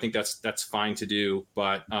 so I think that's fine to do.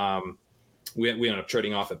 But we ended up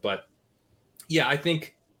trading off it. But yeah, I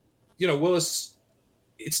think, Willis,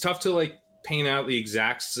 it's tough to like paint out the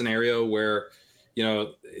exact scenario where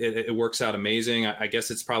it works out amazing. I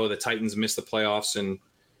guess it's probably the Titans miss the playoffs and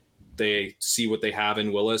they see what they have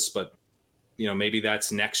in Willis, but maybe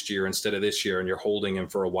that's next year instead of this year, and you're holding him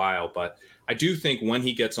for a while. But I do think when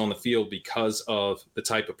he gets on the field, because of the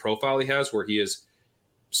type of profile he has, where he is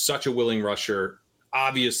such a willing rusher,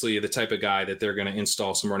 obviously the type of guy that they're going to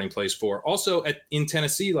install some running plays for. Also in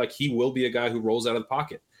Tennessee, like, he will be a guy who rolls out of the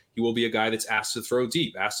pocket. He will be a guy that's asked to throw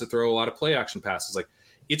deep, asked to throw a lot of play action passes. Like,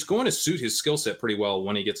 it's going to suit his skill set pretty well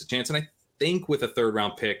when he gets a chance. And I think with a 3rd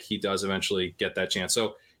round pick, he does eventually get that chance.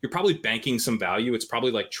 So you're probably banking some value. It's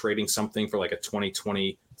probably like trading something for like a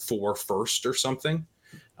 2024 first or something,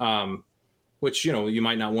 which, you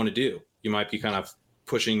might not want to do. You might be kind of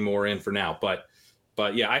pushing more in for now. But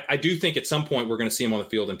yeah, I do think at some point we're going to see him on the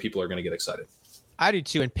field and people are going to get excited. I do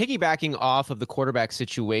too. And piggybacking off of the quarterback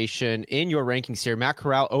situation in your rankings here, Matt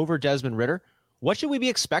Corral over Desmond Ridder. What should we be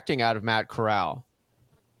expecting out of Matt Corral?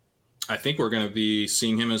 I think we're going to be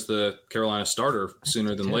seeing him as the Carolina starter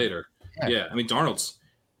sooner than later. Yeah. I mean, Darnold's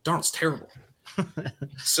terrible.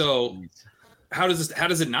 So how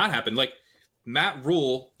does it not happen? Like, Matt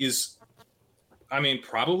Rule is,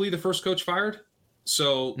 probably the first coach fired.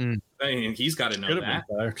 So he's got to know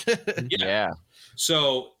that. Yeah.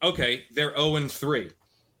 So, okay, they're 0-3.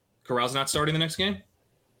 Corral's not starting the next game.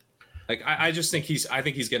 Like, I just think he's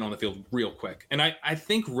getting on the field real quick. And I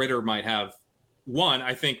think Ridder might have one.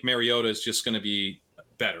 I think Mariota is just going to be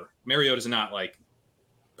better. Mariota's not like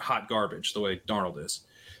hot garbage the way Darnold is.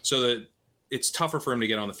 So that it's tougher for him to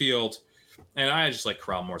get on the field. And I just like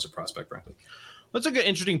Corral more as a prospect, frankly. That's a good,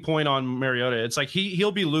 interesting point on Mariota. It's like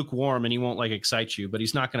he'll be lukewarm and he won't like excite you, but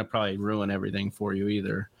he's not going to probably ruin everything for you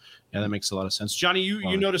either. Yeah, that makes a lot of sense. Johnny,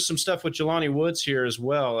 you noticed some stuff with Jelani Woods here as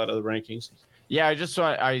well out of the rankings. Yeah,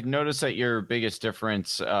 I noticed that your biggest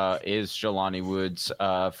difference is Jelani Woods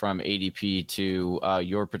from ADP to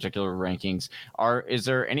your particular rankings. Is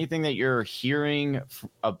there anything that you're hearing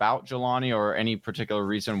about Jelani, or any particular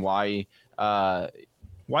reason why?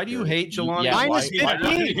 Why do you hate Jelani? Yeah, Minus 15. Why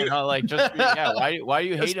do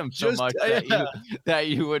you hate him so much that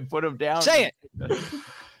you would put him down? Say it.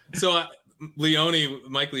 So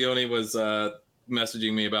Mike Leone was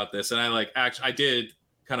messaging me about this, and I did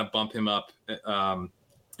kind of bump him up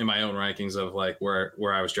in my own rankings of like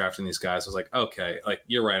where I was drafting these guys. I was like, okay, like,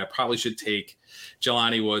 you're right. I probably should take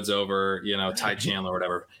Jelani Woods over, Ty Chandler or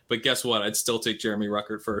whatever. But guess what? I'd still take Jeremy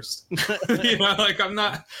Ruckert first.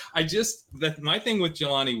 My thing with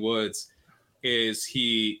Jelani Woods is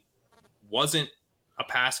he wasn't a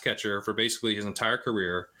pass catcher for basically his entire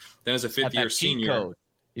career. Then as a 5th-year senior,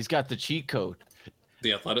 he's got the cheat code.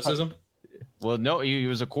 The athleticism. Well, no, he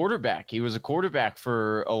was a quarterback. He was a quarterback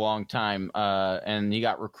for a long time, and he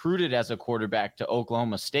got recruited as a quarterback to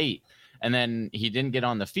Oklahoma State. And then he didn't get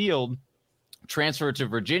on the field, transferred to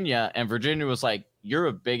Virginia, and Virginia was like, you're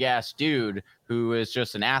a big-ass dude who is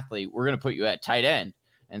just an athlete. We're going to put you at tight end.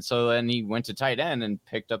 And so then he went to tight end and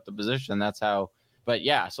picked up the position. That's how – but,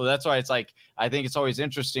 yeah, so that's why it's like I think it's always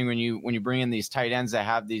interesting when you bring in these tight ends that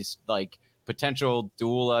have these, like, potential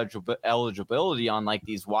dual eligibility on, like,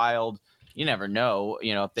 these wild – you never know,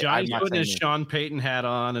 if Johnny's putting his Sean Payton hat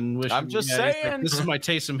on and wishing. I'm just saying, like, this is my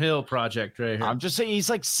Taysom Hill project right here. I'm just saying he's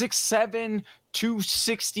like 6'7",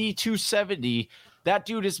 260, 270. That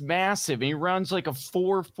dude is massive, and he runs like a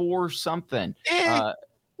 4.4 something. I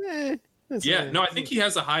think he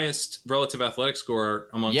has the highest relative athletic score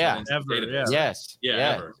among ever. Yeah.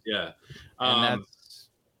 Ever. Yeah.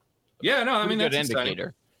 That's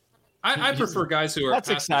indicator. I prefer guys who are that's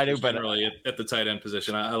exciting, but generally at the tight end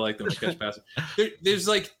position. I like them to catch passes. There's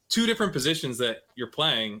like two different positions that you're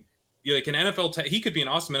playing. Like an NFL, he could be an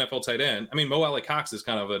awesome NFL tight end. I mean, Mo Alley-Cox is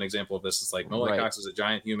kind of an example of this. It's like Mo Alley-Cox is a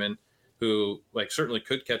giant human who like certainly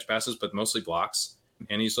could catch passes, but mostly blocks,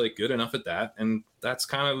 and he's like good enough at that, and that's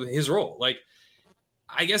kind of his role. Like,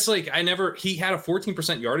 I guess he had a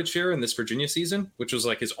 14% yardage share in this Virginia season, which was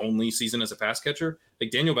like his only season as a pass catcher. Like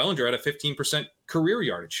Daniel Bellinger had a 15% career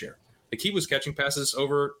yardage share. Like he was catching passes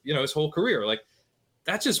over, his whole career. Like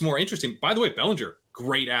that's just more interesting. By the way, Bellinger,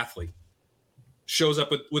 great athlete, shows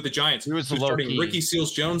up with the Giants. He was starting Ricky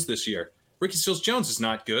Seals-Jones this year. Ricky Seals-Jones is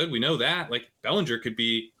not good. We know that. Like Bellinger could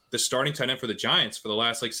be the starting tight end for the Giants for the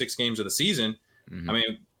last like 6 games of the season. Mm-hmm. I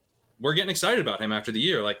mean, we're getting excited about him after the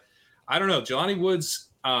year. Like, I don't know, Jelani Woods.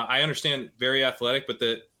 I understand very athletic, but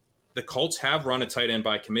the Colts have run a tight end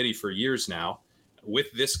by committee for years now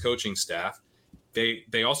with this coaching staff.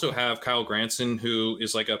 They also have Kyle Granson, who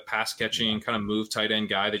is like a pass catching kind of move tight end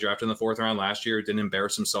guy. They drafted in the 4th round last year. Didn't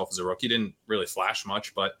embarrass himself as a rookie. Didn't really flash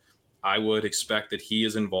much, but I would expect that he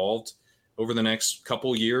is involved over the next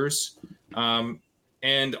couple years. And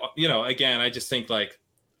again, I just think like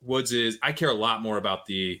Woods is, I care a lot more about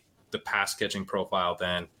the pass catching profile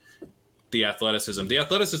than the athleticism. The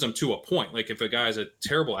athleticism to a point. Like if a guy's a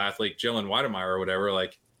terrible athlete, Jalen Weidemeyer or whatever,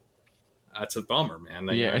 like that's a bummer, man.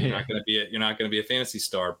 Like, you're not going to be a fantasy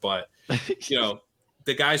star. But you know,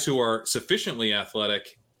 the guys who are sufficiently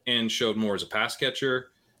athletic and showed more as a pass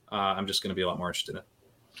catcher, I'm just going to be a lot more interested in.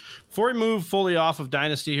 Before we move fully off of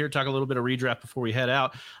Dynasty here, talk a little bit of redraft before we head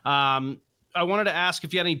out. I wanted to ask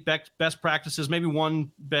if you had any best practices, maybe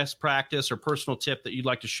one best practice or personal tip that you'd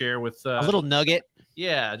like to share with a little nugget.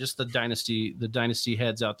 Yeah, just the dynasty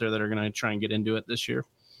heads out there that are going to try and get into it this year.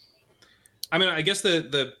 I mean, I guess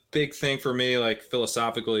the big thing for me, like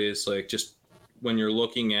philosophically, is like just when you're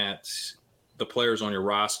looking at the players on your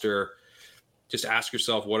roster, just ask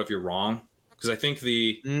yourself, what if you're wrong? Because I think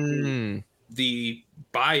the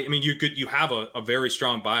bias, I mean, you have a very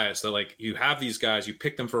strong bias that like you have these guys, you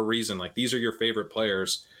pick them for a reason. Like these are your favorite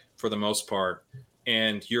players for the most part,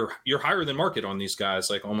 and you're higher than market on these guys,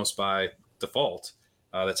 like almost by default.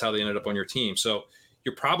 That's how they ended up on your team. So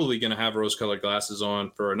you're probably going to have rose-colored glasses on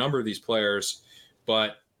for a number of these players.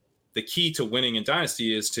 But the key to winning in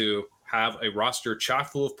Dynasty is to have a roster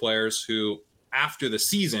chock full of players who, after the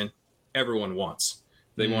season, everyone wants.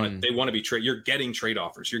 They want to be trade. You're getting trade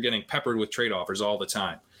offers. You're getting peppered with trade offers all the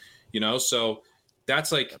time. You know, so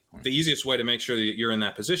that's like the easiest way to make sure that you're in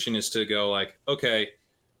that position is to go like, okay,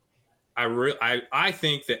 I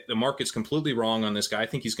think that the market's completely wrong on this guy. I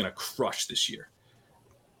think he's going to crush this year.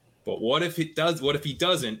 But what if it does? What if he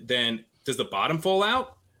doesn't? Then does the bottom fall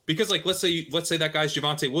out? Because like let's say that guy's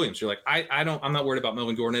Javonte Williams. You're like, I'm not worried about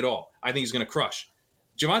Melvin Gordon at all. I think he's going to crush.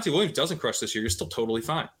 Javonte Williams doesn't crush this year. You're still totally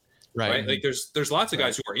fine. Right? Like there's lots of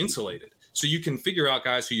guys who are insulated. So you can figure out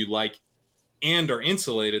guys who you like and are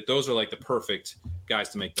insulated. Those are like the perfect guys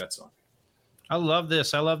to make bets on. I love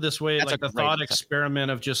this. I love this way, like the thought experiment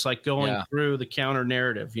of just like going through the counter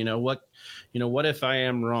narrative. You know, what if I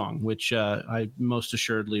am wrong, which I most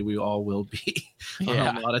assuredly we all will be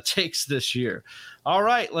on a lot of takes this year. All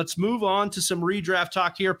right, let's move on to some redraft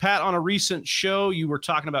talk here. Pat, on a recent show, you were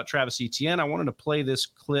talking about Travis Etienne. I wanted to play this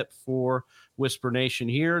clip for Whisper Nation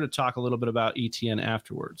here to talk a little bit about Etienne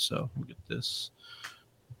afterwards. So we'll get this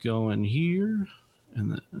going here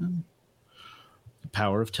and then the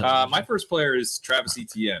power of television. My first player is Travis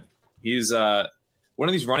Etienne. He's one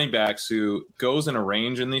of these running backs who goes in a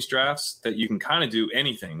range in these drafts that you can kind of do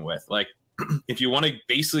anything with. Like if you want to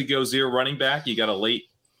basically go zero running back, you got a late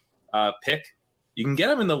pick. You can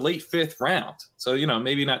get him in the late 5th round. So, you know,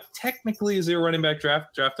 maybe not technically a zero running back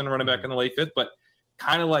drafting a running back in the late 5th, but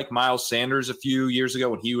kind of like Miles Sanders a few years ago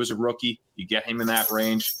when he was a rookie. You get him in that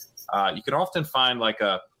range. You can often find like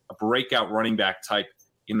a breakout running back type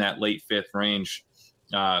in that late 5th range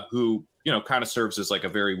who, you know, kind of serves as like a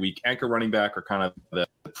very weak anchor running back or kind of the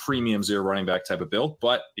premium zero running back type of build.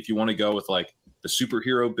 But if you want to go with like the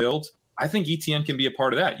superhero build, I think Etienne can be a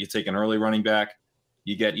part of that. You take an early running back,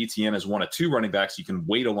 you get Etienne as one of 2 running backs. You can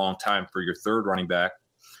wait a long time for your 3rd running back.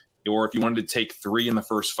 Or if you wanted to take 3 in the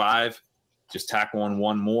first 5, just tackle on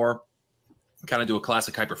 1 more, kind of do a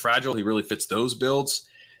classic hyperfragile. He really fits those builds.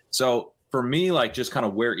 So for me, like just kind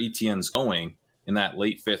of where Etienne's going in that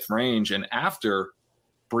late 5th range, and after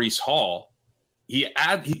Breece Hall, he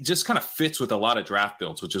just kind of fits with a lot of draft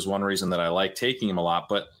builds, which is one reason that I like taking him a lot.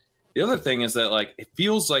 But the other thing is that like it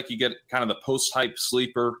feels like you get kind of the post-hype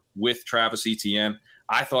sleeper with Travis Etienne.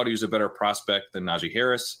 I thought he was a better prospect than Najee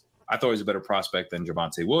Harris. I thought he was a better prospect than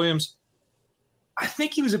Javonte Williams. I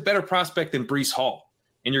think he was a better prospect than Breece Hall.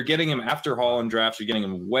 And you're getting him after Hall in drafts. You're getting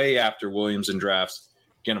him way after Williams in drafts.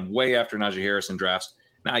 You're getting him way after Najee Harris in drafts.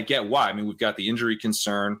 Now, I get why. I mean, we've got the injury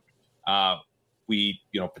concern. We,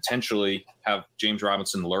 potentially have James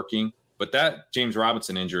Robinson lurking. But that James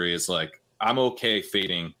Robinson injury is like, I'm okay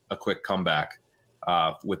fading a quick comeback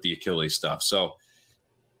with the Achilles stuff. So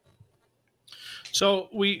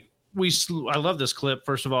I love this clip,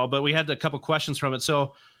 first of all, but we had a couple questions from it.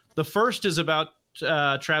 So the first is about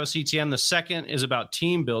Travis Etienne. The second is about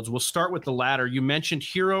team builds. We'll start with the latter. You mentioned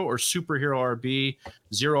hero or superhero RB,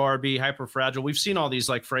 zero RB, hyperfragile. We've seen all these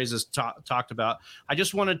like phrases talked about. I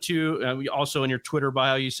just wanted to also in your Twitter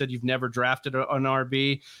bio, you said you've never drafted an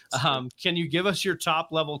RB. Can you give us your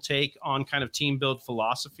top level take on kind of team build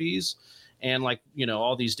philosophies and like,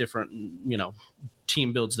 all these different,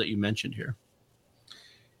 team builds that you mentioned here?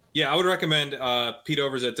 Yeah, I would recommend Pete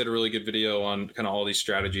Overzet did a really good video on kind of all these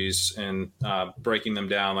strategies and breaking them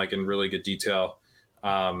down like in really good detail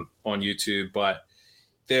on YouTube. But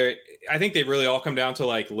I think they really all come down to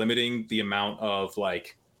like limiting the amount of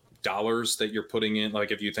like dollars that you're putting in.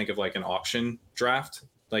 Like if you think of like an auction draft,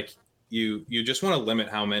 like you just want to limit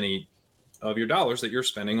how many of your dollars that you're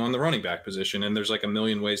spending on the running back position. And there's like a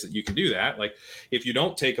million ways that you can do that. Like if you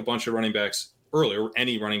don't take a bunch of running backs early, or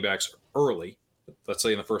any running backs early, let's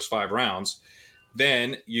say in the first 5 rounds,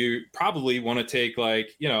 then you probably want to take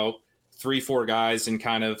like, 3-4 guys in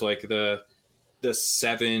kind of like the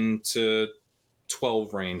 7 to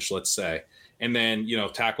 12 range, let's say. And then,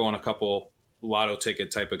 tackle on a couple lotto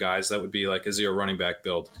ticket type of guys. That would be like a 0 running back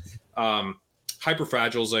build.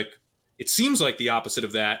 Hyperfragile is like, it seems like the opposite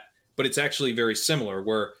of that, but it's actually very similar,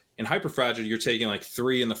 where in Hyperfragile, you're taking like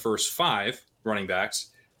 3 in the first 5 running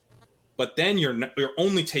backs, but then you're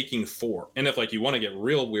only taking 4. And if like you want to get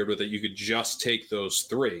real weird with it, you could just take those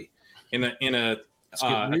 3 in a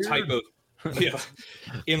type of,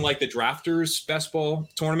 in like the drafters best ball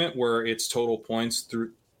tournament where it's total points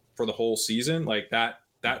for the whole season. Like that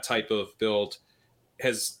type of build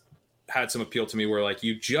has had some appeal to me, where like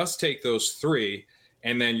you just take those 3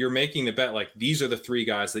 and then you're making the bet, like these are the 3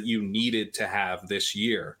 guys that you needed to have this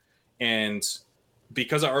year. And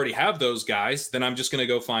because I already have those guys, then I'm just going to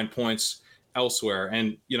go find points elsewhere.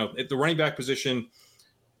 And, the running back position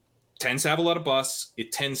tends to have a lot of busts.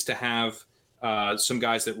 It tends to have some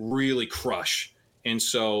guys that really crush. And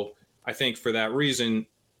so I think for that reason,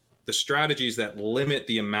 the strategies that limit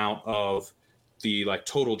the amount of the like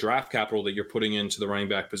total draft capital that you're putting into the running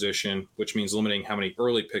back position, which means limiting how many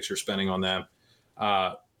early picks you're spending on them,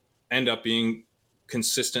 end up being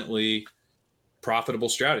consistently profitable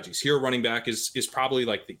strategies. Here, running back is probably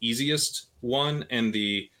like the easiest one and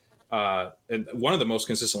and one of the most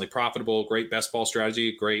consistently profitable. Great best ball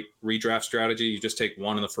strategy, great redraft strategy. You just take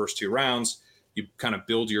 1 in the first 2 rounds. You kind of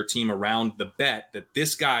build your team around the bet that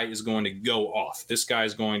this guy is going to go off. This guy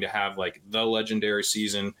is going to have like the legendary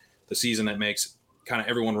season, the season that makes kind of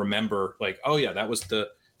everyone remember, like, oh yeah, that was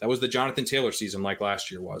the Jonathan Taylor season, like last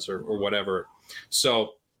year was, or whatever.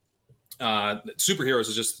 So superheroes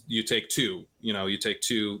is just, you take 2, you take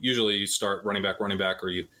 2. Usually you start running back, or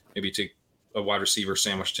you maybe take a wide receiver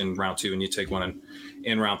sandwiched in round 2 and you take one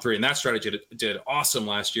in round 3. And that strategy did awesome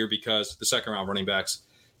last year because the second round running backs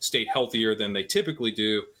stayed healthier than they typically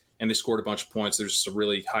do, and they scored a bunch of points. There's just a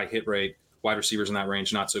really high hit rate. Wide receivers in that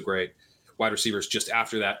range, not so great. Wide receivers just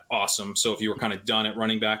after that, awesome. So if you were kind of done at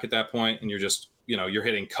running back at that point and you're just, you're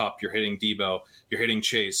hitting Kupp, you're hitting Debo, you're hitting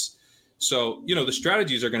Chase. So, the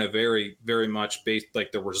strategies are going to vary very much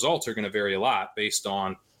like the results are going to vary a lot based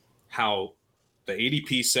on how the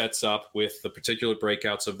ADP sets up with the particular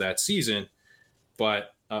breakouts of that season.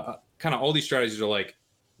 But kind of all these strategies are like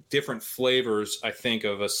different flavors, I think,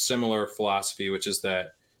 of a similar philosophy, which is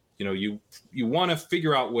that, you want to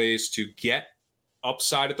figure out ways to get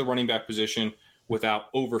upside at the running back position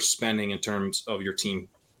without overspending in terms of your team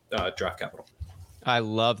draft capital. I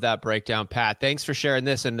love that breakdown, Pat. Thanks for sharing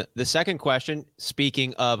this. And the second question,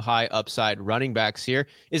 speaking of high upside running backs here,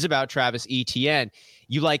 is about Travis Etienne.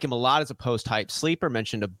 You like him a lot as a post-hype sleeper,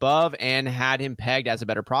 mentioned above, and had him pegged as a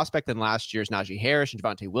better prospect than last year's Najee Harris and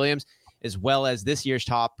Javonte Williams, as well as this year's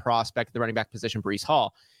top prospect at the running back position, Breece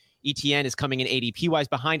Hall. Etienne is coming in ADP-wise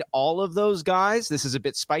behind all of those guys. This is a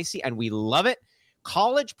bit spicy, and we love it.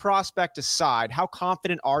 College prospect aside, how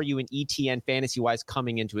confident are you in Etienne fantasy-wise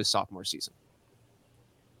coming into his sophomore season?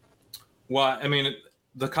 Well, I mean,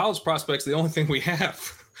 the college prospects, the only thing we have.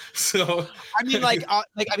 So I mean,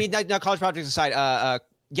 now college prospects aside,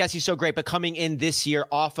 yes, he's so great, but coming in this year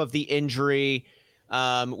off of the injury,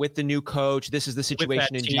 with the new coach, this is the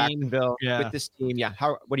situation in Jacksonville with this team. Yeah,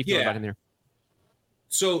 what do you feel about him there?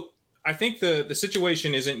 So I think the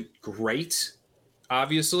situation isn't great.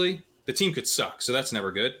 Obviously, the team could suck, so that's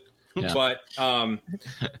never good. Yeah. But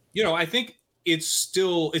I think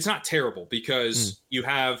it's not terrible because you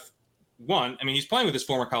have. One, I mean, he's playing with his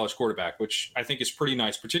former college quarterback, which I think is pretty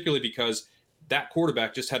nice, particularly because that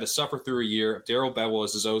quarterback just had to suffer through a year of Darrell Bevell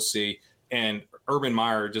as his OC and Urban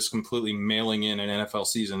Meyer just completely mailing in an NFL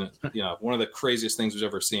season. One of the craziest things we've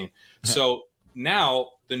ever seen. So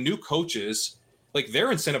now the new coaches, like, they're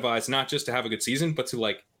incentivized not just to have a good season, but to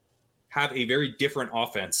like have a very different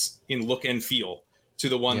offense in look and feel to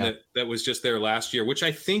the one that was just there last year, which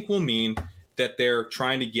I think will mean that they're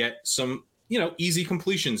trying to get some, easy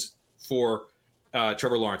completions for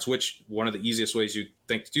Trevor Lawrence, which one of the easiest ways you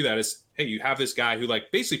think to do that is, hey, you have this guy who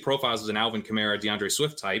like basically profiles as an Alvin Kamara, DeAndre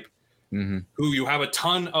Swift type, who you have a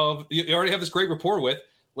ton of, you already have this great rapport with.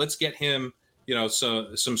 Let's get him,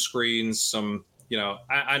 some screens, some,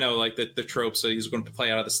 I know like the tropes that he's going to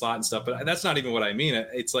play out of the slot and stuff, but that's not even what I mean.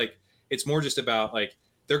 It's like, it's more just about like,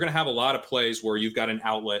 they're going to have a lot of plays where you've got an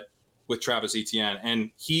outlet with Travis Etienne, and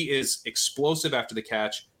he is explosive after the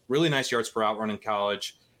catch, really nice yards per out run in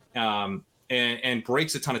college. And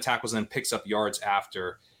breaks a ton of tackles and then picks up yards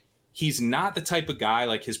after. he's not the type of guy,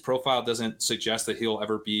 like his profile doesn't suggest that he'll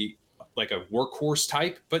ever be like a workhorse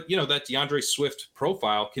type, but you know, that DeAndre Swift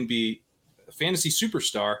profile can be a fantasy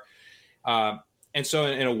superstar. And so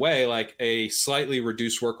in a way, like a slightly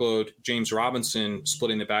reduced workload, James Robinson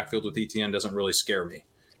splitting the backfield with ETN doesn't really scare me.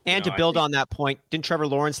 And to build on that point, didn't Trevor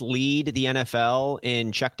Lawrence lead the NFL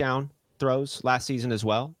in checkdown throws last season as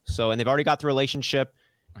well? So, and they've already got the relationship.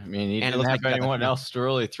 I mean, he didn't have anyone else to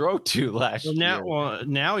really throw to last year.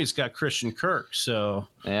 Now he's got Christian Kirk. So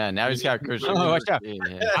yeah, now he's got Christian. Watch out.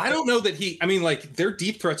 I don't know that I mean, like their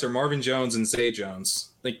deep threats are Marvin Jones and Zay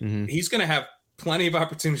Jones. Like he's going to have plenty of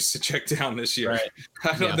opportunities to check down this year.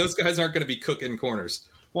 Right. Those guys aren't going to be cooking corners.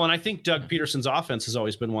 Well, and I think Doug Peterson's offense has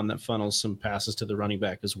always been one that funnels some passes to the running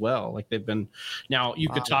back as well. Like they've been. Now you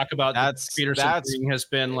could talk about Peterson thing has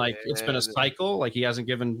been like it's been a cycle. Like he hasn't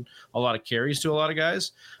given a lot of carries to a lot of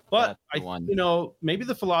guys. But maybe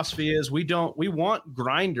the philosophy is we want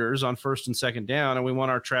grinders on first and second down, and we want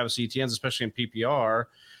our Travis Etienne's, especially in PPR,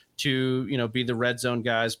 to be the red zone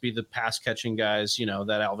guys, be the pass catching guys,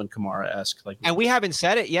 that Alvin Kamara-esque. And we haven't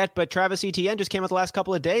said it yet, but Travis Etienne just came out the last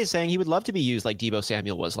couple of days saying he would love to be used like Deebo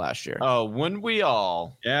Samuel was last year. Oh, wouldn't we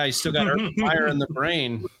all? Yeah, he's still got fire in the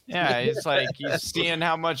brain. Yeah, it's like he's seeing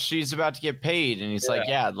how much he's about to get paid, and he's like,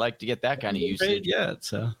 "Yeah, I'd like to get that kind of usage."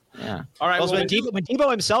 So yeah. All right. Well, when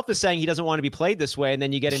Deebo himself is saying he doesn't want to be played this way, and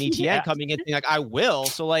then you get an Etienne coming in saying like, "I will,"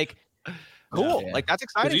 so like. Cool. Yeah. Like that's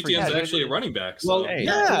exciting. Etienne's actually a running back. So.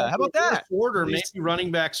 Well, how about that? Order, maybe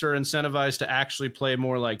running backs are incentivized to actually play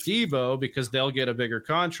more like Deebo because they'll get a bigger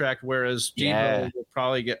contract, whereas Deebo will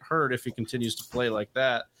probably get hurt if he continues to play like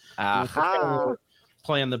that.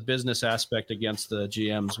 Playing the business aspect against the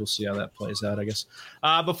GMs. We'll see how that plays out, I guess.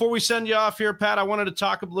 Before we send you off here, Pat, I wanted to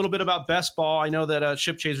talk a little bit about Best Ball. I know that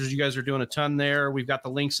Ship Chasers, you guys are doing a ton there. We've got the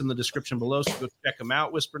links in the description below, so go check them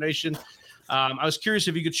out, Whisper Nation. I was curious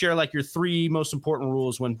if you could share like your 3 most important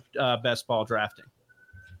rules when best ball drafting.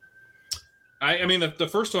 I mean, the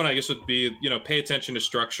first one I guess would be, pay attention to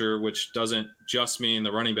structure, which doesn't just mean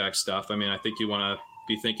the running back stuff. I mean, I think you want to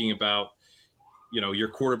be thinking about, your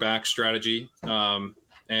quarterback strategy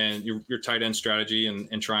and your tight end strategy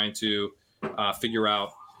and trying to figure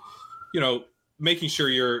out, making sure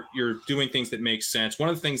you're doing things that make sense. One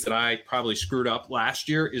of the things that I probably screwed up last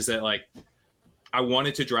year is that like, I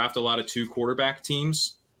wanted to draft a lot of 2 quarterback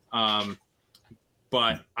teams,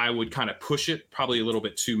 but I would kind of push it probably a little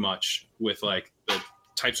bit too much with like the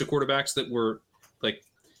types of quarterbacks that were like,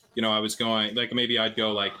 I was going like maybe I'd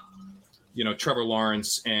go like, Trevor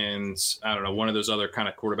Lawrence and I don't know, one of those other kind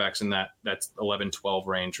of quarterbacks in that's 11-12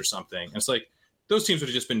 range or something. And it's like those teams would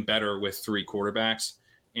have just been better with 3 quarterbacks.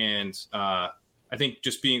 And I think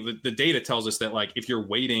just being the data tells us that like if you're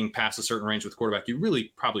waiting past a certain range with quarterback, you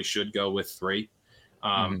really probably should go with 3.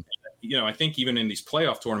 I think even in these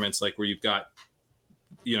playoff tournaments, like where you've got,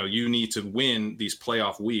 you need to win these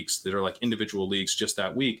playoff weeks that are like individual leagues just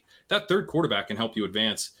that week, that 3rd quarterback can help you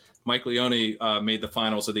advance. Mike Leone made the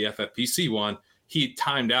finals of the FFPC one. He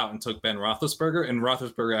timed out and took Ben Roethlisberger, and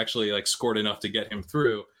Roethlisberger actually like scored enough to get him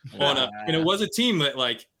through. And it was a team that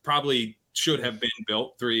like probably should have been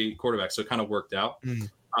built 3 quarterbacks. So it kind of worked out.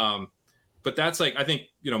 But that's like, I think,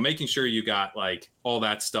 making sure you got like all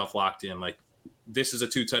that stuff locked in, like, this is a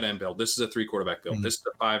 2 tight end build. This is a 3 quarterback build. This is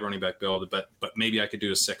a 5 running back build, but maybe I could do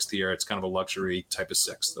a 6th here. It's kind of a luxury type of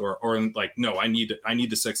 6th or like, no, I need the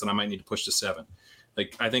 6th and I might need to push to 7.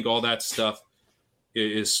 Like, I think all that stuff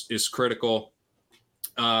is critical.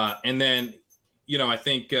 And then, I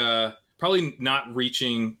think probably not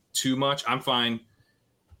reaching too much. I'm fine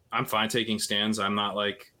taking stands. I'm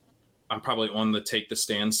probably on the take the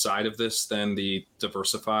stand side of this than the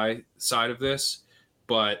diversify side of this,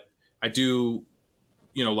 but I do,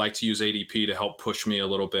 like to use ADP to help push me a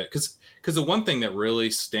little bit. Cause the one thing that really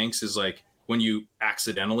stinks is like when you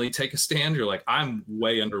accidentally take a stand, you're like, I'm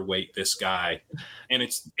way underweight this guy. And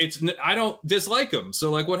I don't dislike him.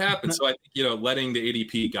 So like what happens? So I think, letting the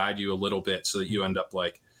ADP guide you a little bit so that you end up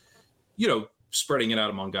like, spreading it out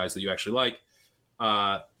among guys that you actually like.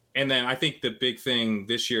 And then I think the big thing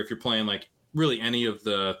this year, if you're playing like really any of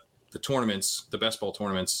the tournaments, the best ball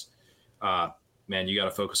tournaments, man, you got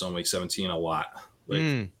to focus on week 17 a lot.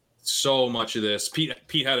 Like so much of this.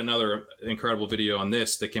 Pete had another incredible video on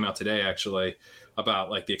this that came out today, actually, about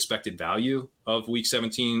like the expected value of week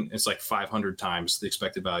 17. It's like 500 times the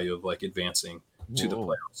expected value of like advancing to the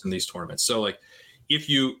playoffs in these tournaments. So like if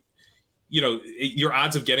your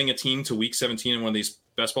odds of getting a team to week 17 in one of these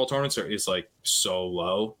best ball tournaments is like so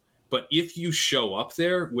low. But if you show up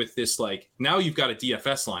there with this, like now you've got a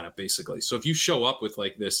DFS lineup basically. So if you show up with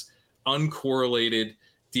like this uncorrelated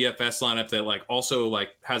DFS lineup that like also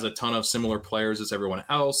like has a ton of similar players as everyone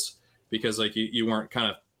else, because like you weren't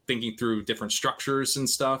kind of thinking through different structures and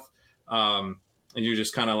stuff. And you're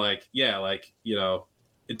just kind of like, yeah, like, you know,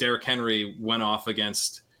 Derrick Henry went off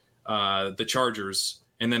against the Chargers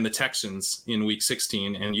and then the Texans in week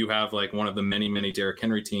 16. And you have like one of the many, many Derrick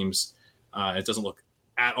Henry teams. It doesn't look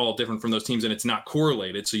at all different from those teams, and it's not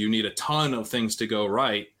correlated. So you need a ton of things to go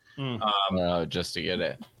right. Just to get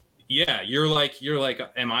it. Yeah. You're like,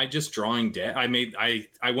 am I just drawing debt?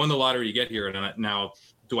 I won the lottery to get here. And now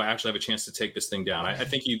do I actually have a chance to take this thing down? I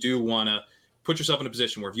think you do want to put yourself in a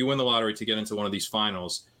position where if you win the lottery to get into one of these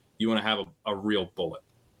finals, you want to have a real bullet.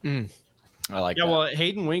 I like that. Well,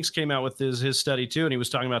 Hayden Winks came out with his study too, and he was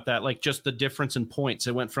talking about that, like just the difference in points.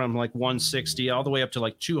 It went from like 160 all the way up to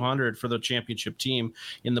like 200 for the championship team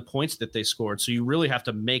in the points that they scored. So you really have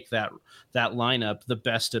to make that lineup the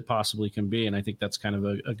best it possibly can be, and I think that's kind of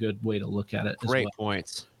a good way to look at it. Great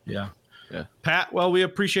points. Yeah. Pat, well, we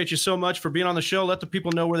appreciate you so much for being on the show. Let the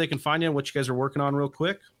people know where they can find you and what you guys are working on real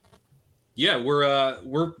quick. Yeah,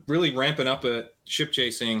 we're really ramping up at Ship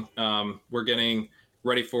Chasing. We're getting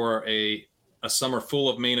ready for a summer full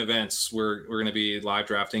of main events. We're going to be live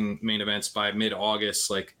drafting main events by mid-August,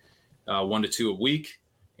 like 1 to 2 a week,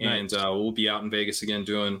 and we'll be out in Vegas again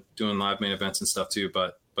doing live main events and stuff too.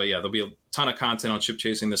 But yeah, there'll be a ton of content on Ship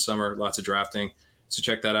Chasing this summer, lots of drafting, so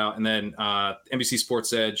check that out. And then NBC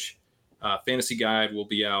Sports Edge Fantasy Guide will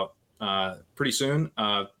be out pretty soon.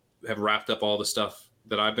 Have wrapped up all the stuff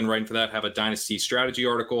that I've been writing for that. Have a dynasty strategy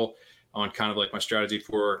article on kind of like my strategy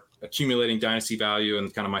for accumulating dynasty value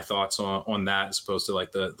and kind of my thoughts on that, as opposed to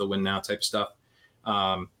like the win now type of stuff.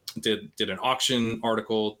 Did an auction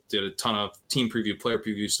article, did a ton of team preview, player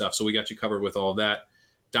preview stuff. So we got you covered with all of that.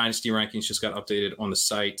 Dynasty rankings just got updated on the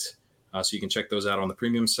site. So you can check those out on the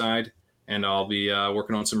premium side. And I'll be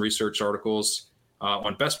working on some research articles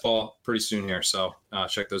on best ball pretty soon here. So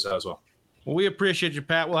check those out as well. Well, we appreciate you,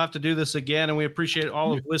 Pat. We'll have to do this again, and we appreciate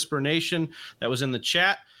all of Whisper Nation that was in the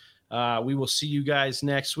chat. We will see you guys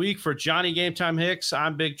next week. For Johnny Game Time Hicks,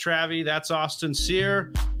 I'm Big Travie. That's Austin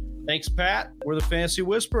Sear. Thanks, Pat. We're the Fantasy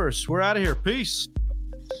Whisperers. We're out of here. Peace.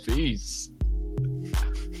 Peace.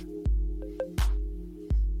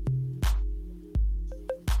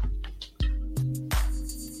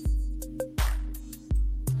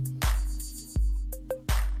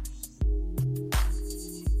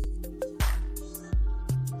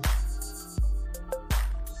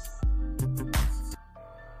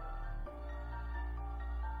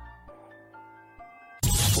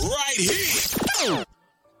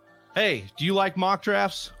 Hey, do you like mock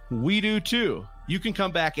drafts? We do too. You can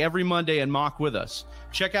come back every Monday and mock with us.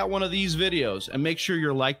 Check out one of these videos and make sure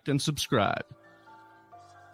you're liked and subscribed.